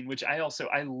fight scene, which I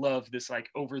love this like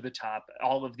over the top,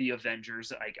 all of the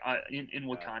Avengers like in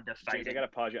Wakanda fighting. James, I gotta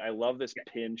pause you. I love this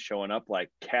pin showing up like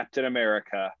Captain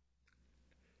America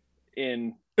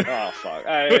in fuck.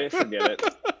 I forget it.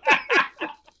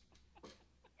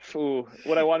 Ooh,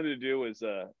 what I wanted to do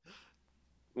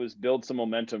was build some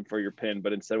momentum for your pin,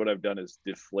 but instead what I've done is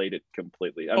deflate it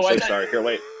completely. I'm sorry. Here,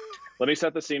 wait. Let me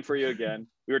set the scene for you again.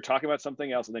 We were talking about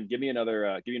something else, and then give me another.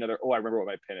 Oh, I remember what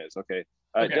my pin is. Okay,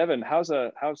 Okay. Devin, how's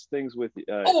things with?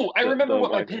 I remember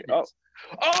what my pin is.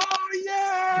 Oh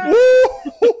yeah!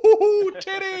 Woo!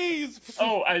 Titties!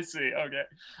 Oh, I see. Okay.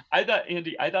 I thought,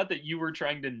 Andy, that you were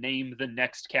trying to name the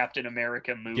next Captain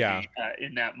America movie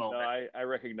in that No, moment. I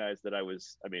recognized that I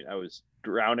was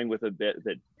drowning with a bit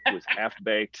that was half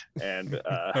baked, and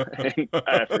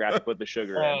I forgot to put the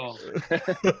sugar in.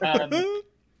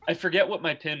 I forget what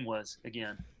my pin was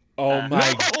again. Oh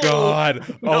my god!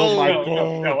 Oh my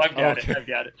god! No, I've got it. I've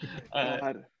got it.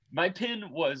 God. My pin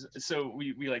was, so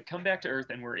we like come back to Earth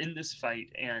and we're in this fight,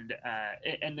 and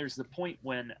there's the point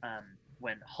when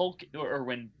Hulk or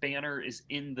when Banner is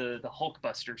in the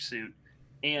Hulkbuster suit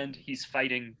and he's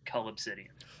fighting Cull Obsidian.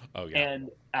 Oh yeah.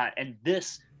 And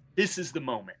this is the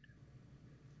moment.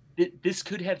 This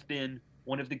could have been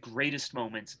one of the greatest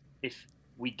moments if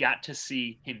we got to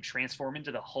see him transform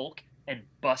into the Hulk and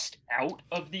bust out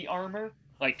of the armor,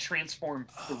 like transform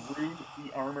through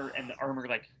the armor, and the armor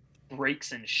like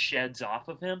breaks and sheds off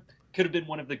of him. Could have been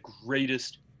one of the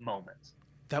greatest moments.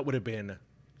 That would have been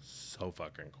so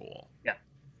fucking cool. Yeah.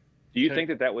 Do you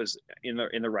think that was in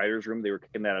the writers' room? They were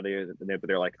kicking that idea, but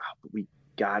they're like, but we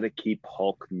gotta keep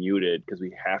Hulk muted because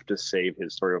we have to save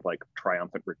his sort of like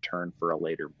triumphant return for a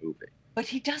later movie. But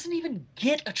he doesn't even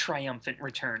get a triumphant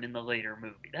return in the later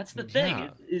movie. That's the thing.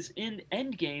 Is in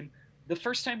Endgame, the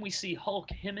first time we see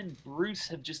Hulk, him and Bruce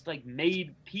have just like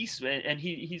made peace, and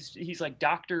he's like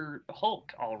Dr.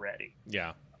 Hulk already.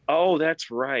 Yeah. Oh, that's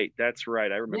right. I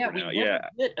remember now. We never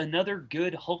get another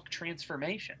good Hulk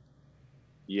transformation.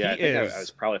 Yeah, I think I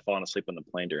was probably falling asleep on the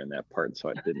plane during that part, so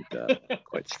it didn't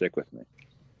quite stick with me.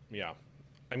 Yeah.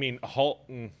 I mean, Hulk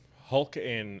in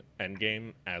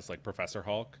Endgame as like Professor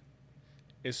Hulk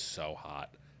is so hot.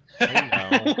 I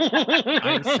know.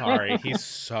 I'm sorry. He's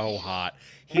so hot.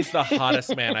 He's the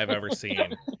hottest man I've ever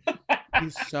seen.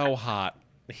 He's so hot.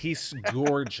 He's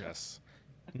gorgeous.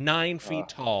 9 feet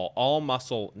tall, all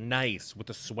muscle, nice,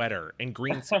 with a sweater and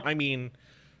green. I mean,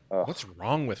 what's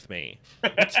wrong with me?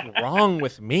 What's wrong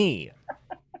with me?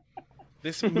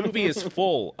 This movie is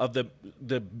full of the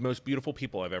most beautiful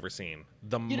people I've ever seen.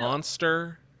 The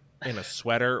monster in a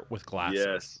sweater with glasses.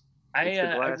 Yes. I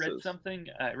read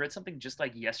something just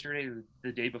like yesterday or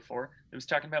the day before. It was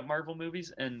talking about Marvel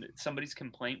movies, and somebody's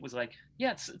complaint was like,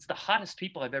 "Yeah, it's the hottest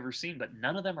people I've ever seen, but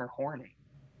none of them are horny."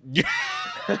 Yeah.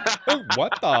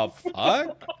 What the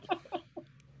fuck?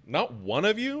 Not one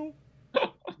of you?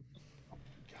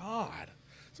 God,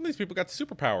 some of these people got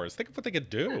superpowers. Think of what they could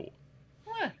do.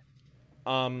 What?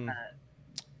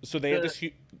 So they had this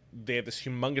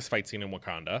humongous fight scene in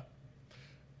Wakanda.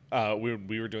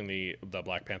 We were doing the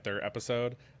Black Panther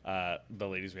episode. The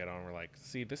ladies we had on were like,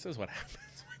 "See, this is what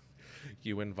happens when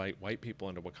you invite white people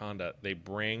into Wakanda. They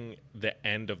bring the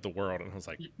end of the world." And I was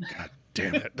like, "God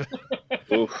damn it,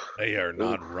 they are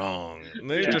not wrong." And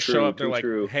they just show up. They're like,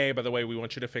 "Hey, by the way, we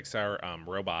want you to fix our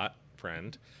robot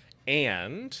friend,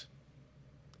 and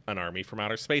an army from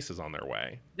outer space is on their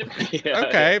way." Yeah.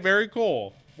 Okay, very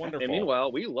cool. Wonderful. And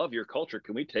meanwhile, we love your culture.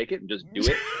 Can we take it and just do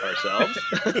it ourselves?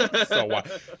 So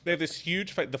they have this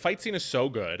huge fight. The fight scene is so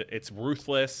good. It's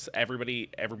ruthless. Everybody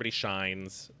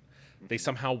shines. They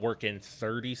somehow work in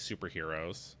 30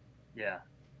 superheroes. Yeah.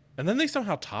 And then they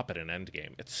somehow top it in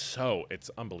Endgame. It's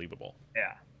unbelievable.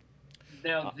 Yeah.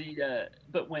 Now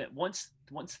but once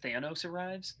Thanos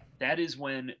arrives, that is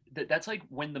when that's like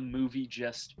when the movie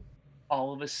just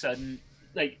all of a sudden,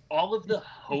 like, all of the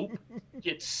hope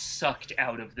gets sucked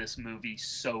out of this movie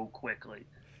so quickly,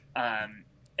 and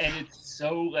it's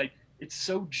so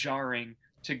jarring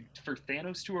for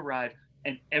Thanos to arrive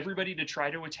and everybody to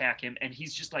try to attack him, and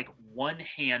he's just like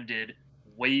one-handed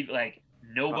wave, like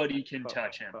nobody can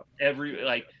touch him.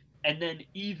 And then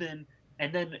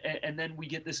we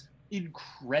get this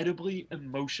incredibly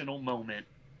emotional moment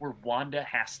where Wanda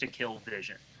has to kill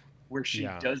Vision, where she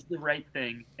does the right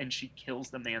thing and she kills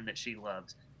the man that she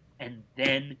loves, and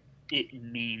then it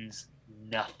means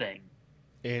nothing.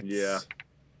 And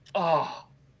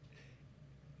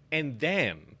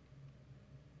then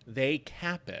they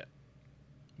cap it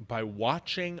by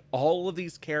watching all of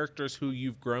these characters who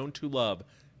you've grown to love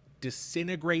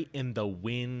disintegrate in the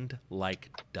wind like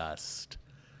dust.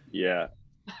 Yeah.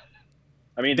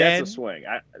 I mean, that's a swing.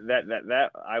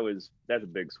 That's a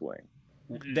big swing.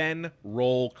 Then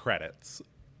roll credits.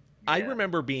 Yeah. I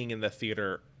remember being in the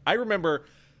theater. I remember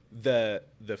the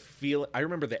feel. I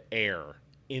remember the air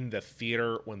in the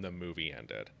theater when the movie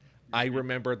ended. I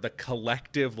remember the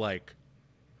collective like,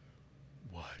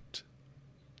 what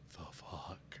the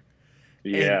fuck?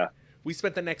 Yeah. And we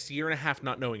spent the next year and a half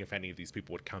not knowing if any of these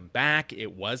people would come back.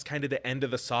 It was kind of the end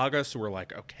of the saga, so we're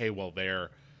like, okay, well, they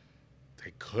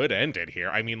could end it here.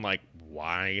 I mean, like,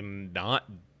 why not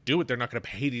do it? They're not going to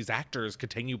pay these actors,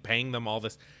 continue paying them all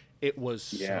this. It was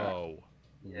so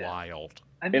wild.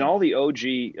 I mean, and all the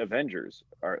OG Avengers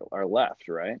are left,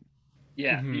 right?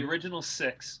 Yeah, the original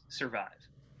 6 survive.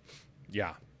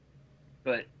 Yeah,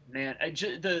 but man,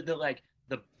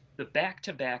 the back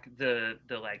to back, the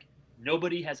like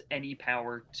nobody has any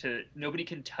power nobody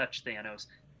can touch Thanos.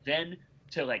 Then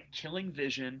to like killing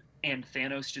Vision and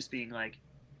Thanos just being like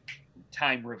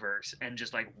time reverse and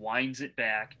just like winds it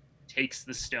back, takes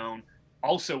the stone.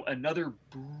 Also, another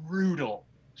brutal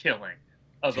killing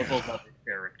of a beloved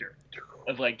character,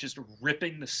 of like just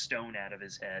ripping the stone out of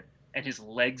his head and his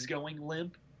legs going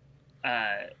limp.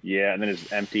 And then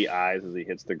his empty eyes as he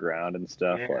hits the ground and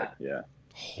stuff.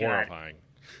 Horrifying.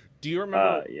 Do you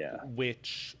remember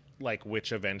which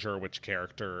Avenger or which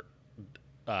character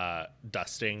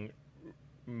dusting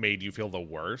made you feel the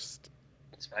worst?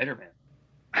 Spider-Man.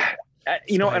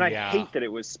 And I hate that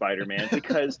it was Spider-Man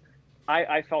because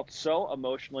I felt so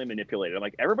emotionally manipulated. I'm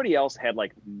like, everybody else had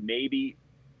like maybe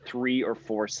 3 or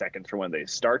 4 seconds from when they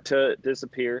start to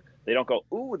disappear. They don't go,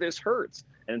 ooh, this hurts.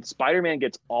 And Spider-Man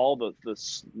gets all the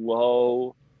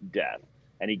slow death.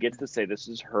 And he gets to say, this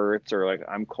is hurts, or like,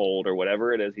 I'm cold, or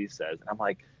whatever it is he says. And I'm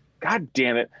like, God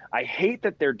damn it. I hate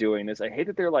that they're doing this. I hate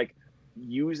that they're like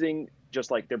using, just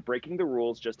like they're breaking the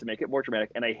rules just to make it more dramatic.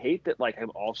 And I hate that like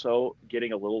I'm also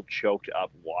getting a little choked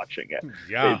up watching it.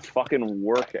 Yeah. It's fucking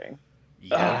working.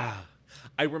 Yeah.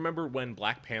 I remember when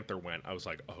Black Panther went, I was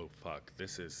like, oh, fuck,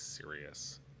 this is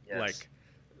serious. Yes. Like,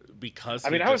 because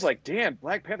I was like, damn,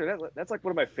 Black Panther, that's like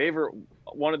one of my favorite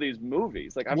one of these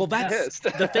movies. Like, I'm pissed.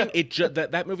 The thing,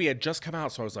 that movie had just come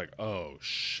out, so I was like, oh,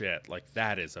 shit. Like,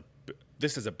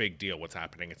 this is a big deal what's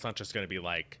happening. It's not just going to be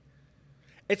like,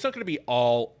 it's not going to be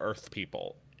all Earth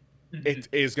people. It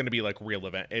is going to be like real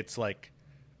event. It's like,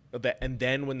 and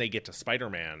then when they get to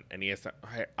Spider-Man, and he has that,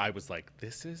 I was like,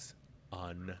 this is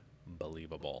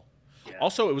unbelievable. Yeah.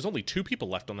 Also, it was only 2 people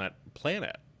left on that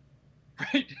planet.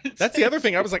 Right. That's the other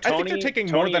thing. I was like, I think they're taking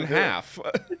more than half.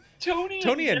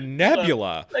 Tony and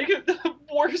Nebula. Like the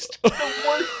worst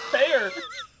pair.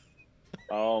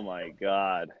 Oh my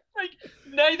God. Like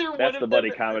neither one of them. That's the buddy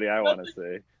comedy I want to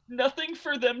see. Nothing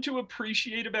for them to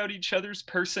appreciate about each other's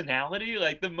personality.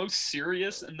 Like the most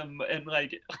serious and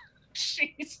like,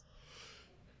 jeez.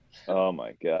 Oh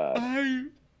my God. I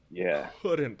Yeah.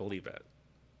 couldn't believe it.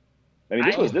 I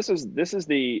mean, this is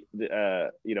the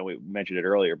we mentioned it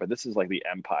earlier, but this is like the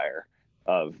empire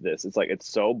of this. It's like, it's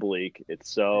so bleak,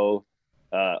 it's so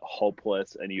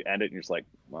hopeless, and you end it and you're just like,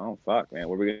 well, fuck, man,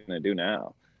 what are we gonna do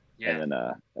now? Yeah. And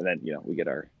then we get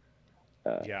our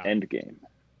end game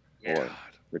or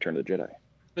Return of the Jedi.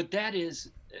 But that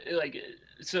is like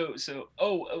so.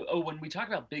 When we talk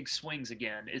about big swings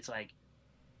again, it's like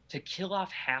to kill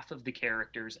off half of the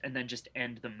characters and then just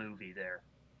end the movie there,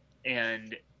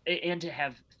 and to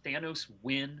have Thanos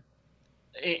win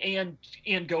and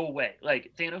go away.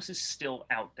 Like Thanos is still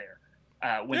out there.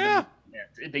 When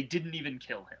they didn't even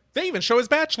kill him. They even show his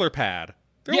bachelor pad.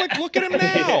 They're like, look at him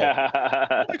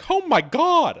now. Like, oh my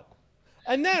God.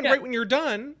 And then right when you're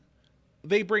done,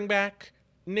 they bring back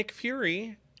Nick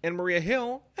Fury and Maria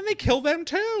Hill, and they kill them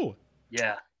too.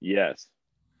 Yeah. Yes.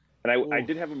 And I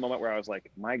did have a moment where I was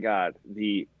like, my God,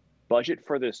 the budget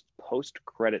for this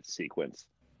post-credit sequence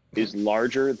is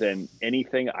larger than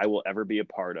anything I will ever be a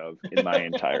part of in my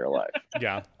entire life.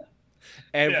 Yeah.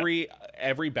 Every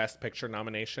Best Picture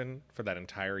nomination for that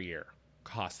entire year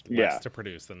cost less to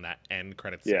produce than that end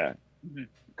credits. Yeah. Mm-hmm.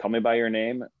 Call Me by Your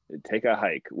Name, Take a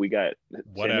Hike. We got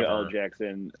Samuel L.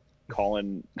 Jackson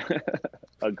calling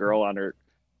a girl on her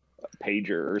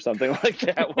pager or something like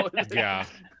that. Yeah.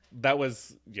 That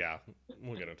was,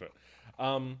 we'll get into it.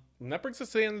 And that brings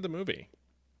us to the end of the movie.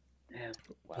 Yeah.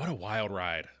 Wow. What a wild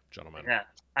ride, gentlemen. Yeah.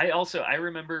 I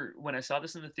remember when I saw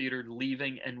this in the theater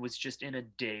leaving and was just in a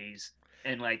daze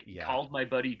and called my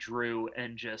buddy Drew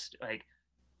and just like,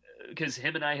 because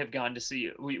him and I have gone to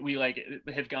see, we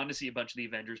have gone to see a bunch of the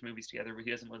Avengers movies together, but he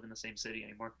doesn't live in the same city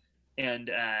anymore. And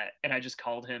I just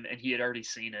called him and he had already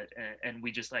seen it. And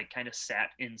we just kind of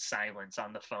sat in silence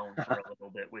on the phone for a little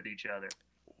bit with each other.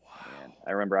 Wow. Man,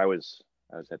 I remember I was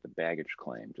at the baggage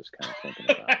claim, just kind of thinking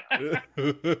about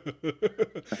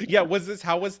it. Yeah,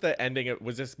 how was the ending?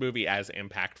 Was this movie as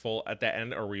impactful at the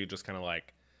end, or were you just kind of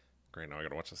like, great, now I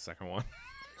gotta watch the second one?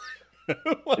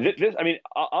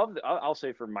 I'll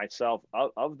say for myself,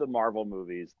 of the Marvel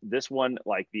movies, this one,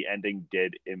 like, the ending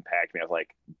did impact me. I was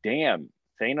like, damn,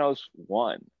 Thanos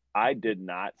won. I did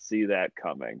not see that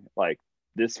coming. Like,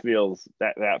 this feels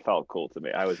that felt cool to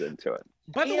me. I was into it.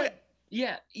 By the way,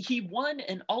 yeah, he won,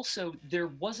 and also there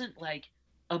wasn't like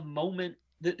a moment.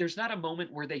 There's not a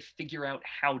moment where they figure out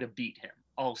how to beat him.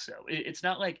 Also, it's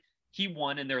not like he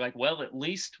won and they're like, well, at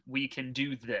least we can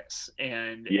do this.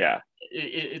 And yeah,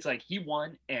 it's like he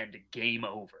won and game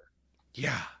over.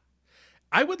 yeah.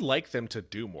 I would like them to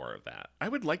do more of that. I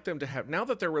would like them to have, now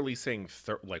that they're releasing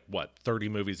 30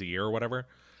 movies a year or whatever.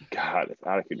 God, it's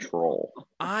out of control.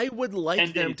 I would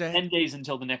like 10 days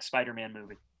until the next Spider-Man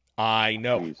movie. I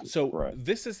know. Jesus So Christ.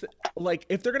 this is like,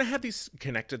 if they're going to have these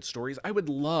connected stories, I would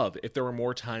love if there were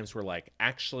more times where like,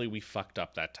 actually we fucked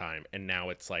up that time. And now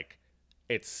it's like,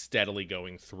 it's steadily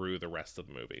going through the rest of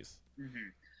the movies. Mm-hmm.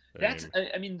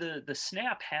 I mean, the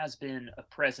snap has been a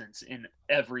presence in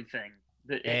everything.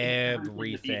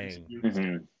 Everything.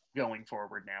 Mm-hmm. Going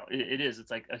forward now. It is. It's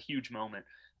like a huge moment.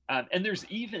 And there's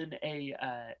even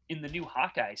in the new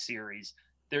Hawkeye series,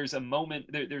 there's a moment,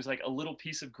 there's like a little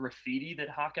piece of graffiti that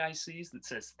Hawkeye sees that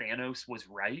says Thanos was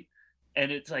right.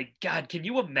 And it's like, God, can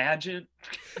you imagine?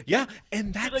 Yeah,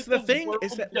 and that's like the thing world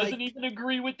is that doesn't like, even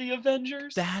agree with the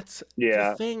Avengers. that's Yeah.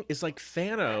 the thing is like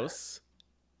Thanos,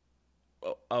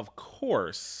 of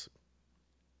course,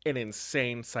 an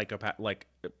insane psychopath, like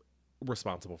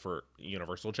responsible for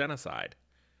universal genocide,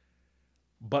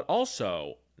 but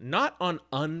also not on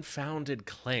unfounded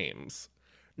claims.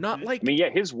 Not like, I mean, yeah,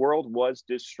 his world was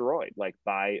destroyed like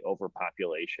by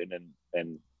overpopulation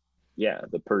and yeah,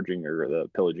 the purging or the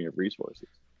pillaging of resources.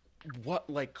 what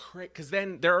like because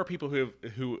then there are people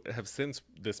who have since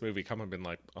this movie come and been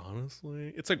like,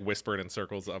 honestly, it's like whispered in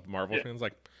circles of Marvel fans,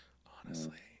 like,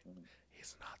 honestly,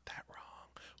 he's not that wrong.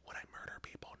 Would I murder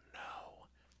people? No,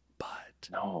 but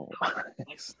No.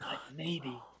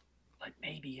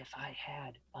 Maybe if I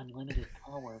had unlimited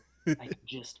power, I could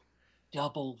just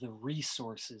double the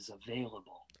resources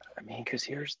available. I mean, because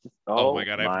here's the oh my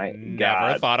god, I've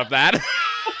never thought of that.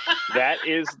 That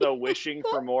is the wishing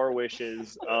for more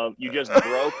wishes of you just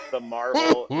broke the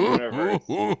Marvel universe.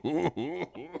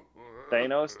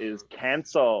 Thanos is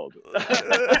canceled.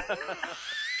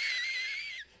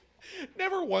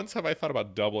 Never once have I thought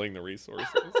about doubling the resources.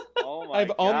 Oh my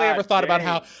I've only ever thought dang.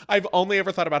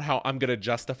 about how I'm gonna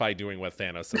justify doing what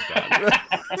Thanos has done.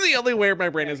 The only way my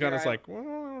brain has gone is like,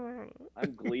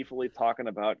 I'm gleefully talking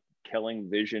about killing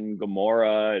Vision,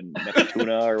 Gamora, and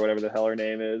Neptuna or whatever the hell her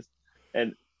name is,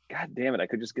 and God damn it, I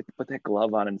could just put that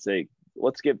glove on and say,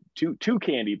 let's give two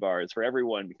candy bars for every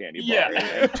one candy bar,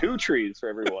 and 2 trees for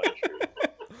every one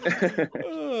tree.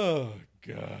 Oh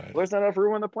god. There's not enough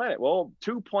room on the planet. Well,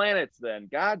 2 planets then.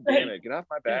 God damn it, get off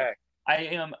my back. I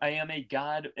am a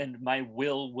god, and my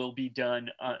will be done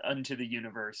unto the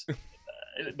universe.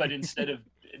 But instead of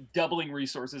doubling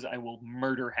resources, I will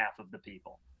murder half of the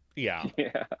people. Yeah.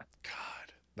 Yeah.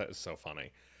 God, that is so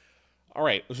funny. All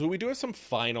right, so we do have some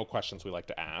final questions we like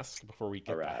to ask before we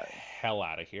get the hell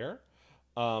out of here.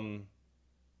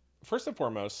 First and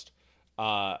foremost,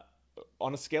 on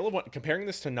a scale of 1, comparing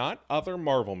this to not other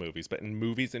Marvel movies, but in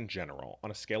movies in general,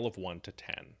 on a scale of 1 to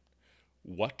 10,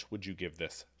 what would you give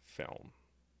this film?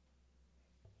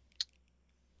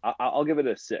 I'll give it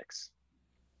a 6.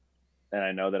 And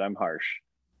I know that I'm harsh,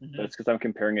 but it's because I'm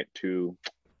comparing it to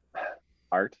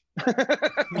art.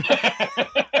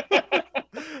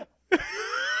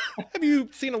 Have you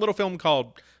seen a little film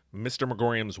called Mr.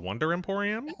 Megorium's Wonder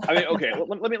Emporium? I mean, okay,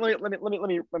 let me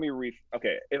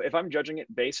okay, if I'm judging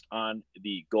it based on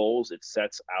the goals it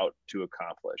sets out to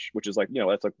accomplish, which is like,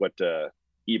 that's like what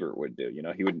Ebert would do.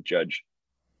 He wouldn't judge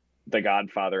The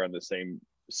Godfather on the same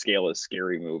scale as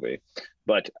Scary Movie,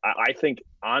 but I think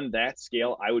on that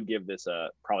scale I would give this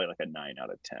probably like a 9 out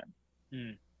of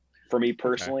 10. For me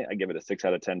personally, I give it a 6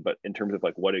 out of 10, but in terms of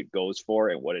like what it goes for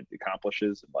and what it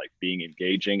accomplishes, and like being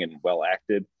engaging and well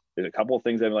acted, there's a couple of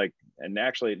things I'm like, and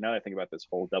actually now that I think about this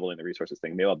whole doubling the resources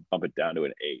thing, maybe I'll bump it down to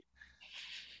an 8.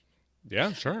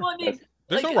 Yeah, sure. Well, I mean,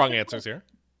 there's no wrong answers here.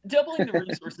 Doubling the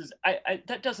resources,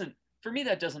 that doesn't, for me,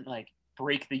 that doesn't like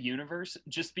break the universe,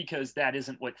 just because that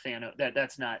isn't what Thanos,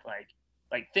 that's not like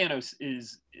Thanos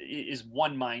is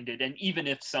one-minded, and even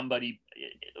if somebody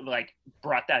like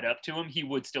brought that up to him, he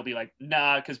would still be like,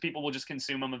 nah, because people will just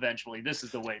consume him eventually. This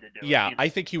is the way to do it. Yeah, I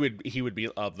think he would be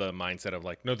of the mindset of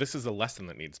like, no, this is a lesson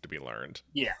that needs to be learned.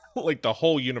 Yeah. Like the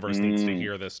whole universe needs to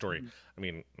hear this story. I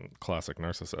mean, classic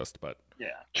narcissist, but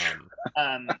yeah.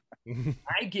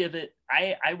 I give it,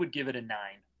 I would give it a 9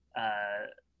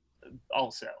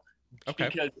 also. Okay.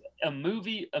 Because a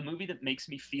movie that makes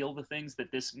me feel the things that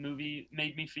this movie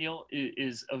made me feel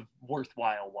is a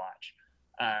worthwhile watch.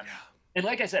 And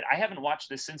like I said, I haven't watched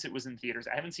this since it was in theaters.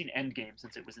 I haven't seen Endgame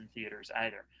since it was in theaters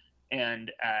either.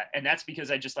 And that's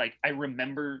because I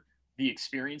remember the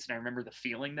experience, and I remember the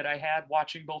feeling that I had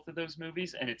watching both of those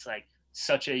movies, and it's like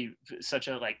such a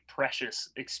like precious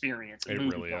experience. It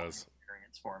really is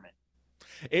experience for me.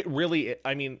 It really,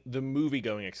 I mean, the movie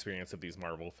going experience of these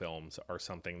Marvel films are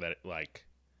something that, like,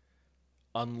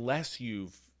 unless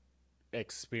you've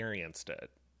experienced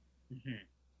it,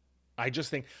 I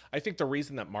think the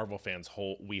reason that Marvel fans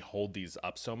hold these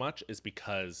up so much is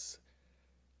because,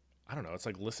 I don't know, it's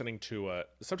like listening to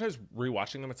sometimes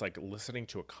rewatching them, it's like listening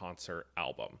to a concert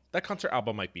album. That concert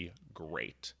album might be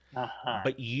great,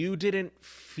 but you didn't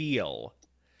feel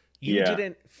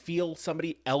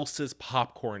somebody else's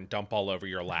popcorn dump all over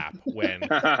your lap when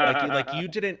like you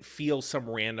didn't feel some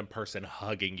random person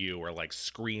hugging you or like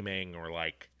screaming or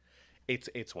like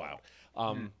it's wild.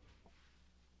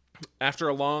 After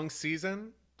a long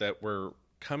season that we're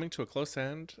coming to a close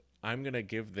end, I'm going to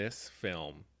give this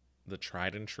film the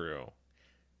tried and true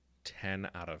 10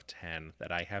 out of 10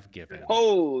 that I have given.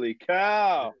 Holy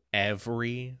cow.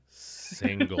 Every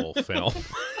single film.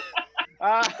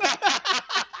 That's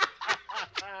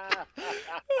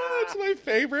my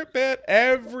favorite bit.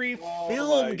 Every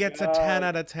film gets a 10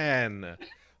 out of 10.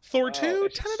 Thor 2,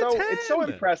 10 out of 10. It's so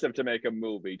impressive to make a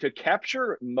movie. To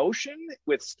capture motion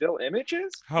with still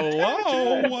images?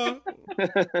 Hello?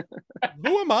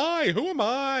 Who am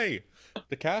I?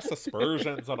 To cast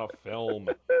aspersions on a film.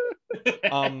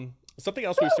 Something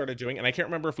else we've started doing, and I can't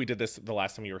remember if we did this the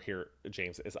last time you were here,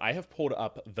 James, is I have pulled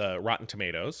up the Rotten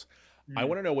Tomatoes. I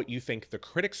want to know what you think the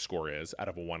critic score is out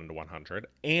of a 1 to 100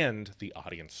 and the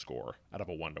audience score out of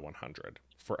a 1 to 100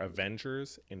 for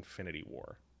Avengers Infinity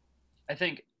War. I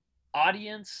think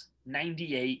audience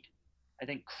 98. I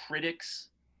think critics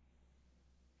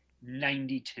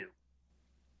 92.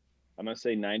 I'm going to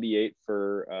say 98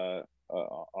 for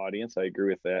audience. I agree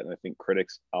with that. And I think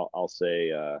critics, I'll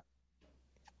say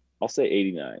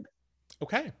 89.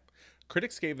 Okay.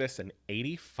 Critics gave this an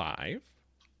 85.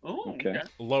 Oh, okay.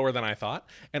 Lower than I thought.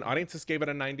 And audiences gave it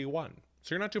a 91.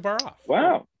 So you're not too far off.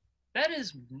 Wow. That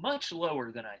is much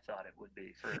lower than I thought it would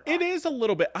be. It is a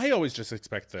little bit. I always just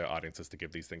expect the audiences to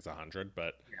give these things 100,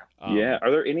 but yeah.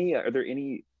 Are there any? I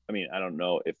mean, I don't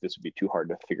know if this would be too hard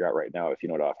to figure out right now. If you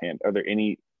know it offhand, are there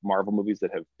any Marvel movies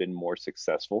that have been more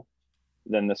successful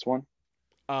than this one?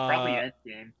 Probably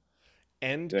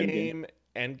Endgame.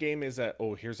 Endgame is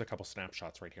here's a couple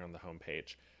snapshots right here on the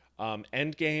homepage.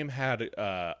 Endgame had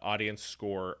audience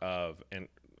score of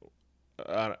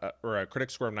or a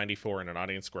critic score of 94 and an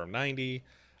audience score of 90.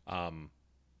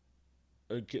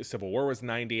 Civil War was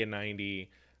 90 and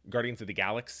 90. Guardians of the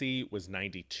Galaxy was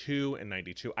 92 and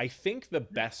 92. I think the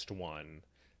best one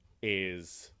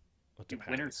is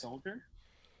Winter Soldier.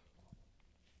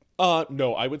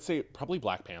 No, I would say probably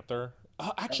Black Panther.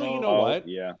 Actually, you know what?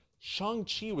 Yeah,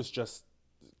 Shang-Chi was just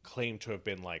claimed to have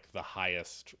been like the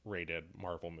highest rated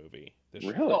Marvel movie this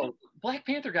year. really? Well, Black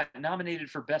Panther got nominated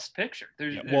for Best Picture.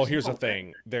 Well, here's the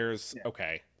thing.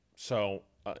 Okay, so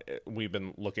we've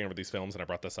been looking over these films, and I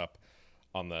brought this up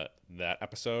on that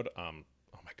episode. Oh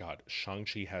my God,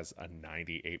 Shang-Chi has a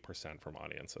 98% from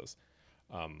audiences,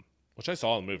 which I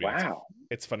saw in the movie. Wow,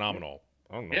 it's phenomenal.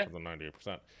 I don't know for the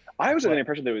 98%. I was under the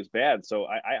impression that it was bad, so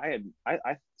I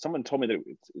someone told me that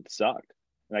it sucked,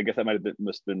 and I guess that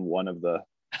must have been one of the.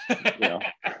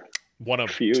 One of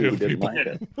few two who didn't people. like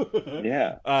it.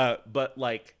 Yeah. But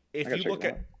like, if you look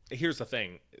at, out. Here's the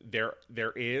thing, there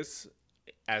is,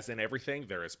 as in everything,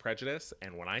 there is prejudice.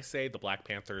 And when I say the Black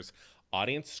Panther's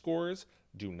audience scores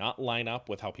do not line up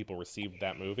with how people received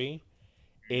that movie,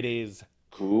 it is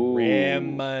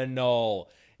criminal.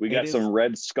 We got some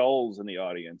red skulls in the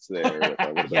audience there. With a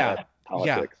little bit of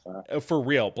politics. Yeah. For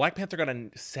real. Black Panther got a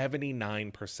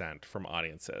 79% from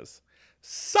audiences.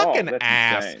 Suck an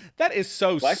ass. Insane. That is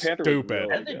so Black Panther stupid.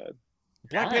 Was really good.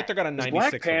 Black Panther got a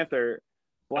 96.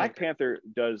 Black Panther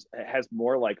has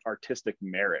more like artistic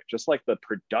merit. Just like the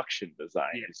production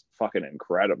design is fucking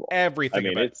incredible. Everything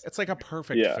about it's like a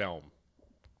perfect film.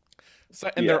 So,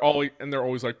 and they're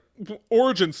always like,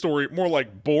 origin story, more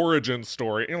like Borigin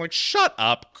story. And you're like, shut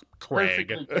up, Craig.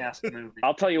 Perfectly cast movie.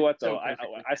 I'll tell you what though,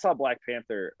 I saw Black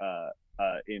Panther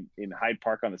in Hyde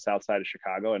Park on the south side of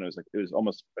Chicago, and it was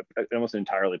almost an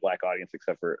entirely black audience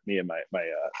except for me and my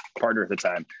partner at the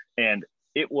time, and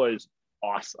it was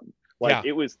awesome.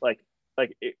 It was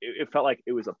it felt like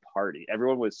it was a party. It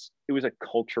was a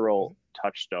cultural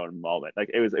touchstone moment. Like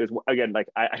it was again, like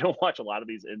I don't watch a lot of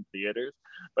these in theaters,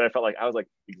 but I felt like I was like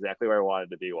exactly where I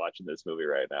wanted to be watching this movie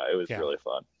right now. It was really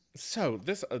fun. So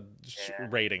this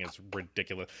rating is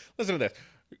ridiculous. Listen to this.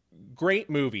 Great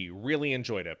movie. Really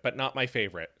enjoyed it, but not my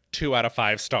favorite. 2 out of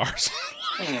 5 stars.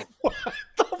 What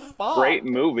the fuck? Great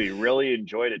movie. Really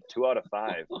enjoyed it. 2 out of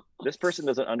 5. This person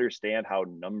doesn't understand how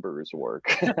numbers work.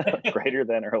 Greater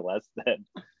than or less than.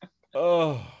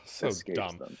 Oh, so Escapes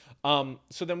dumb. them.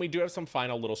 So then we do have some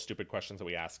final little stupid questions that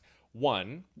we ask.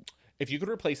 One, if you could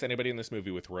replace anybody in this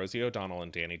movie with Rosie O'Donnell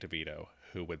and Danny DeVito,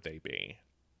 who would they be?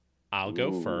 I'll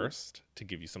go Ooh. first to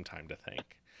give you some time to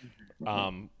think.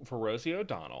 For Rosie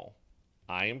O'Donnell,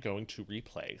 I am going to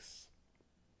replace.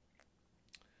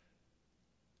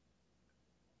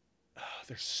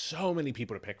 There's so many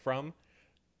people to pick from,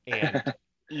 and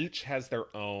each has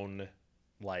their own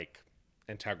like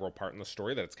integral part in the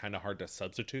story that it's kind of hard to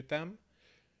substitute them.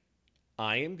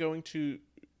 I am going to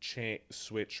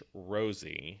switch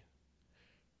Rosie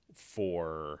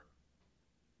for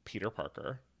Peter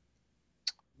Parker,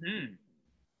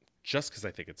 just because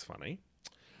I think it's funny.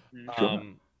 Sure.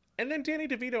 And then Danny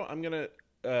DeVito, I'm gonna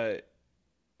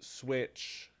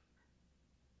switch.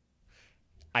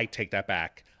 I take that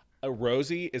back.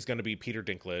 Rosie is going to be Peter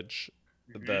Dinklage,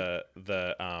 the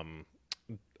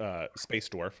space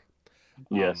dwarf.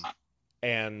 Yes.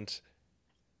 And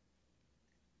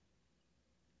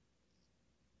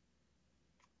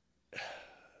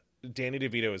Danny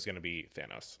DeVito is going to be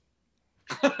Thanos.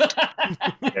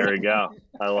 There we go.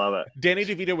 I love it. Danny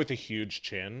DeVito with a huge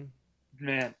chin.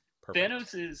 Man,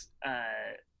 Perfect.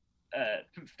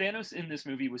 Thanos in this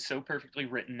movie was so perfectly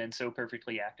written and so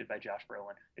perfectly acted by Josh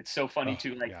Brolin. It's so funny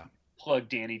to plug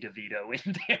Danny DeVito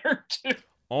in there too.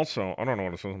 Also, I don't know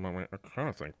what it says about me. I kind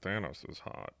of think Thanos is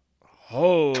hot.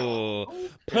 Oh,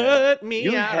 put me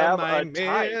You out have of my a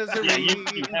type. misery. Yeah,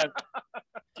 you have.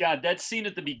 God, that scene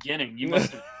at the beginning, you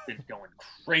must have been going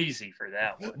crazy for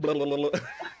that one. Blah, blah,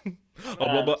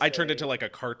 blah, blah. I turned into like a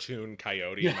cartoon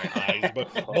coyote in my eyes.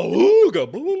 But beluga.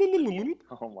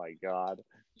 Oh my God.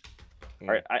 All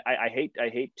right, I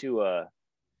hate to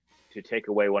take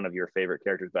away one of your favorite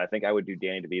characters, but I think I would do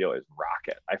Danny DeVito as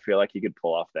Rocket. I feel like he could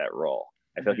pull off that role.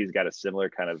 I feel like he's got a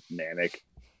similar kind of manic,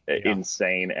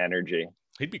 insane energy.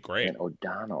 He'd be great. And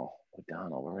O'Donnell,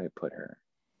 where would I put her?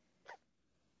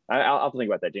 I'll think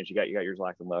about that, James. You got yours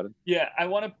locked and loaded? Yeah, I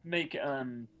want to make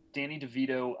Danny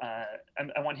DeVito.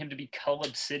 I want him to be Cull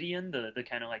Obsidian, the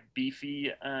kind of like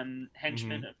beefy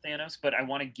henchman of Thanos, but I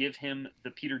want to give him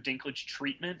the Peter Dinklage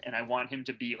treatment, and I want him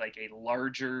to be like a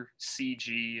larger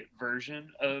CG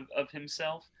version of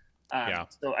himself.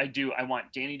 So I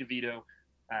want Danny DeVito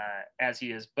as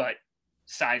he is, but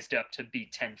sized up to be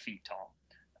 10 feet tall.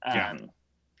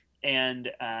 And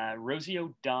Rosie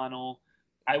O'Donnell.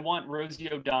 I want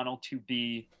Rosie O'Donnell to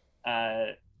be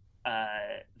the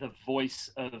voice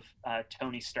of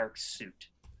Tony Stark's suit.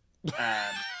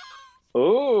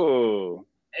 Oh.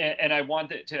 And I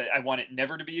want it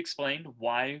never to be explained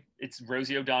why it's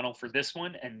Rosie O'Donnell for this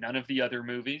one and none of the other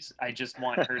movies. I just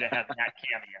want her to have that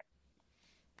cameo.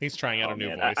 He's trying out a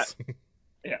new voice.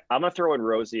 I'm gonna throw in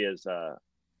Rosie as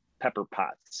Pepper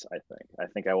Potts. I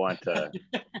think I want to.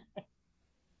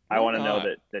 I want to know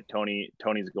that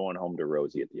Tony's going home to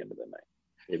Rosie at the end of the night.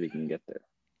 Maybe we can get there.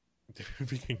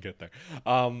 If we can get there.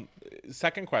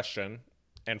 Second question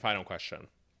and final question,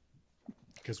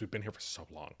 because we've been here for so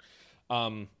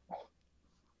long.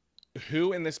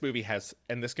 Who in this movie has,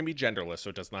 and this can be genderless,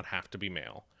 so it does not have to be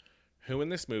male. Who in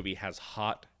this movie has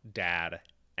hot dad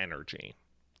energy?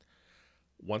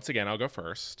 Once again, I'll go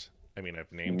first. I mean,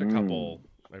 I've named a couple.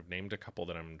 I've named a couple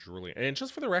that I'm drooling. And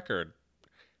just for the record,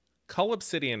 Cull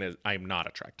Obsidian is I'm not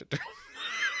attracted to.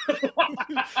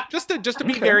 just to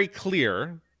be very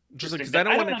clear. Just because I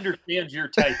don't understand your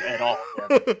type at all.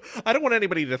 I don't want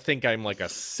anybody to think I'm like a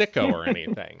sicko or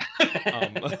anything.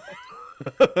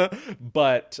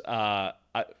 But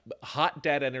hot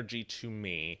dad energy to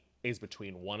me is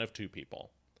between one of two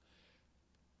people.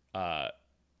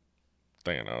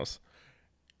 Thanos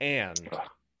and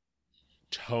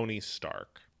Tony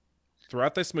Stark.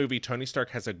 Throughout this movie, Tony Stark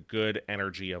has a good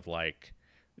energy of like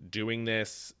doing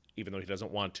this, even though he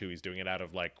doesn't want to. He's doing it out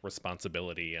of like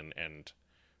responsibility and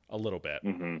a little bit.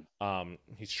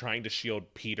 He's trying to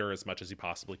shield Peter as much as he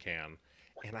possibly can.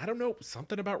 And I don't know,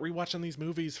 something about rewatching these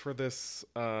movies for this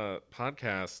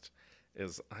podcast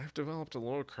is I've developed a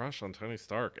little crush on Tony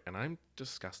Stark, and I'm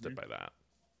disgusted by that.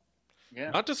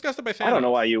 Yeah. Not disgusted by Thanos. I don't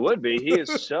know why you would be. He is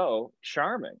so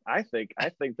charming. I think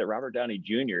that Robert Downey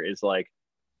Jr. is like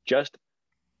just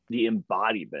the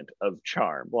embodiment of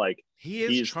charm. Like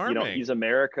he's charming. He's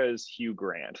America's Hugh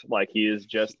Grant. Like he is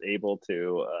just able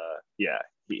to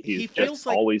he feels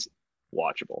like always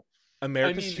watchable.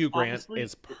 America's Hugh Grant honestly,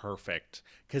 is perfect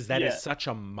because that is such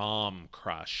a mom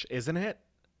crush, isn't it?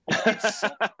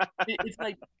 It's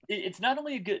like it's not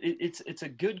only a good it's a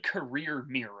good career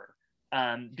mirror.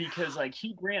 because like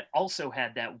Hugh Grant also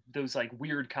had those like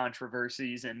weird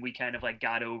controversies, and we kind of like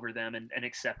got over them and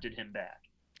accepted him back.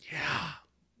 Yeah.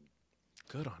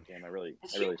 Good on you. Damn, I really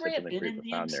Has said Hugh Grant something been in pretty the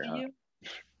profound there, huh? MCU?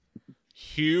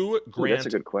 Hugh Ooh, Grant. that's a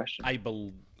good question.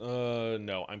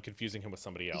 No, I'm confusing him with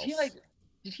somebody else.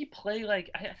 Did he play like?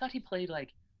 I thought he played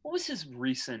like. What was his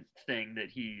recent thing that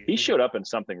he? He showed up in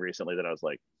something recently that I was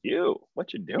like, "You,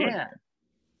 what you doing?" Yeah. Here?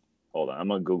 Hold on, I'm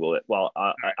gonna Google it. Well,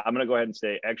 I'm gonna go ahead and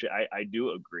say, actually, I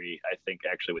do agree. I think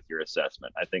actually with your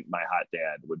assessment, I think my hot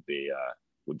dad would be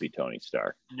Tony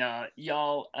Stark. No,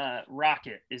 y'all.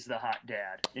 Rocket is the hot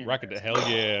dad. Rocket, hell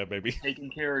yeah, baby. Taking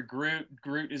care of Groot.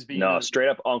 Groot is being Straight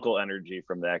up uncle energy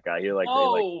from that guy. He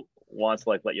wants to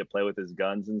like let you play with his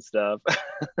guns and stuff.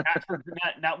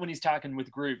 not when he's talking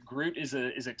with Groot. Groot is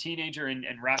a teenager, and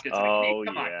Rocket's like, Oh, hey,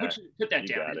 come yeah. on, put that You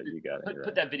down. got it. You got it.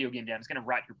 Put that video game down. It's gonna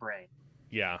rot your brain.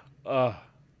 Yeah.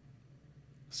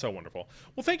 So wonderful.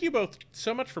 Well, thank you both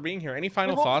so much for being here. Any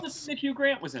final What was thoughts? the Hugh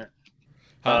Grant was in it?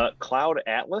 Cloud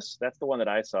Atlas. That's the one that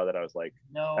I saw. That I was like,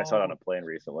 No. I saw it on a plane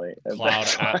recently.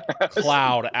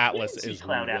 Cloud Atlas didn't see is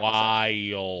Cloud Atlas.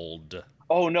 wild.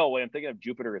 Oh no, wait! I'm thinking of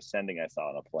Jupiter Ascending. I saw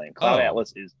on a plane. Cloud Oh.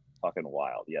 Atlas is fucking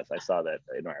wild. Yes, I saw that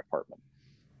in my apartment.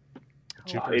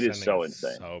 Jupiter It is Ascending so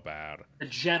insane. So bad. The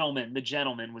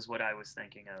Gentleman was what I was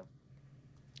thinking of.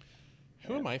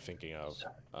 Who am I thinking of?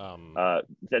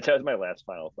 That was my last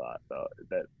final thought, though.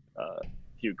 That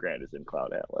Hugh Grant is in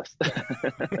Cloud Atlas.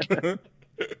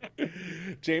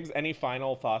 James, any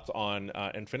final thoughts on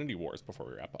Infinity Wars before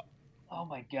we wrap up? Oh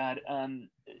my God!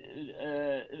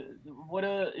 What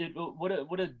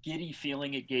a giddy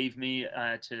feeling it gave me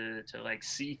to like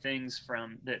see things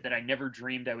from that I never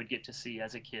dreamed I would get to see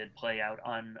as a kid play out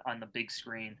on the big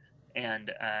screen,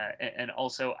 and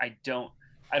also I don't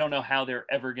know how they're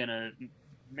ever gonna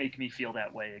make me feel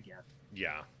that way again.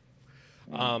 Yeah.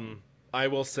 I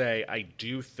will say I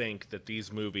do think that this,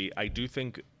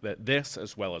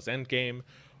 as well as Endgame,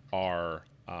 are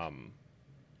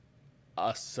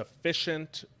a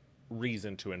sufficient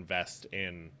reason to invest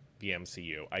in the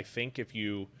MCU. I think if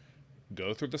you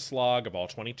go through the slog of all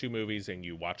 22 movies and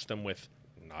you watch them with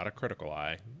not a critical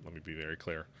eye, let me be very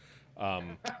clear, not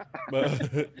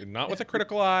with a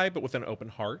critical eye, but with an open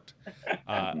heart,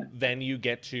 then you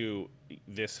get to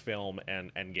this film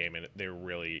and Endgame, and they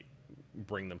really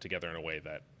bring them together in a way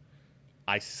that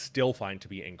I still find to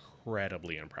be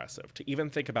incredibly impressive. To even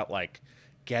think about like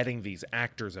getting these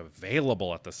actors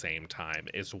available at the same time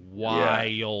is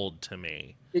wild to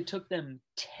me. It took them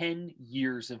 10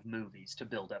 years of movies to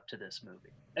build up to this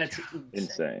movie. That's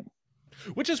insane.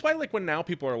 Which is why, like, when now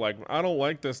people are like, I don't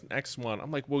like this next one, I'm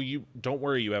like, well, you don't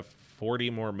worry, you have 40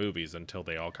 more movies until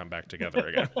they all come back together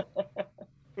again.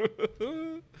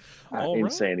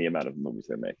 Insane the amount of movies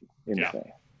they're making. Insane.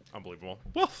 Yeah. Unbelievable.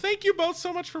 Well, thank you both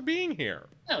so much for being here.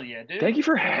 Hell yeah, dude. Thank you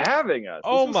for having us.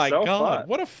 Oh This my was so God. fun.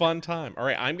 What a fun time. All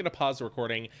right, I'm going to pause the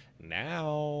recording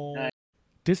now.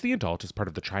 Disney Adult is part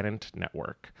of the Trident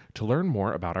Network. To learn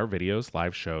more about our videos,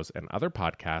 live shows, and other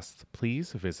podcasts,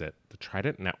 please visit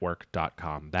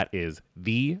thetridentnetwork.com. That is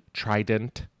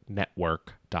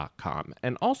thetridentnetwork.com.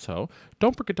 And also,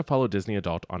 don't forget to follow Disney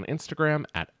Adult on Instagram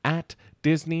at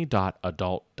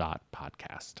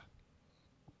disney.adult.podcast.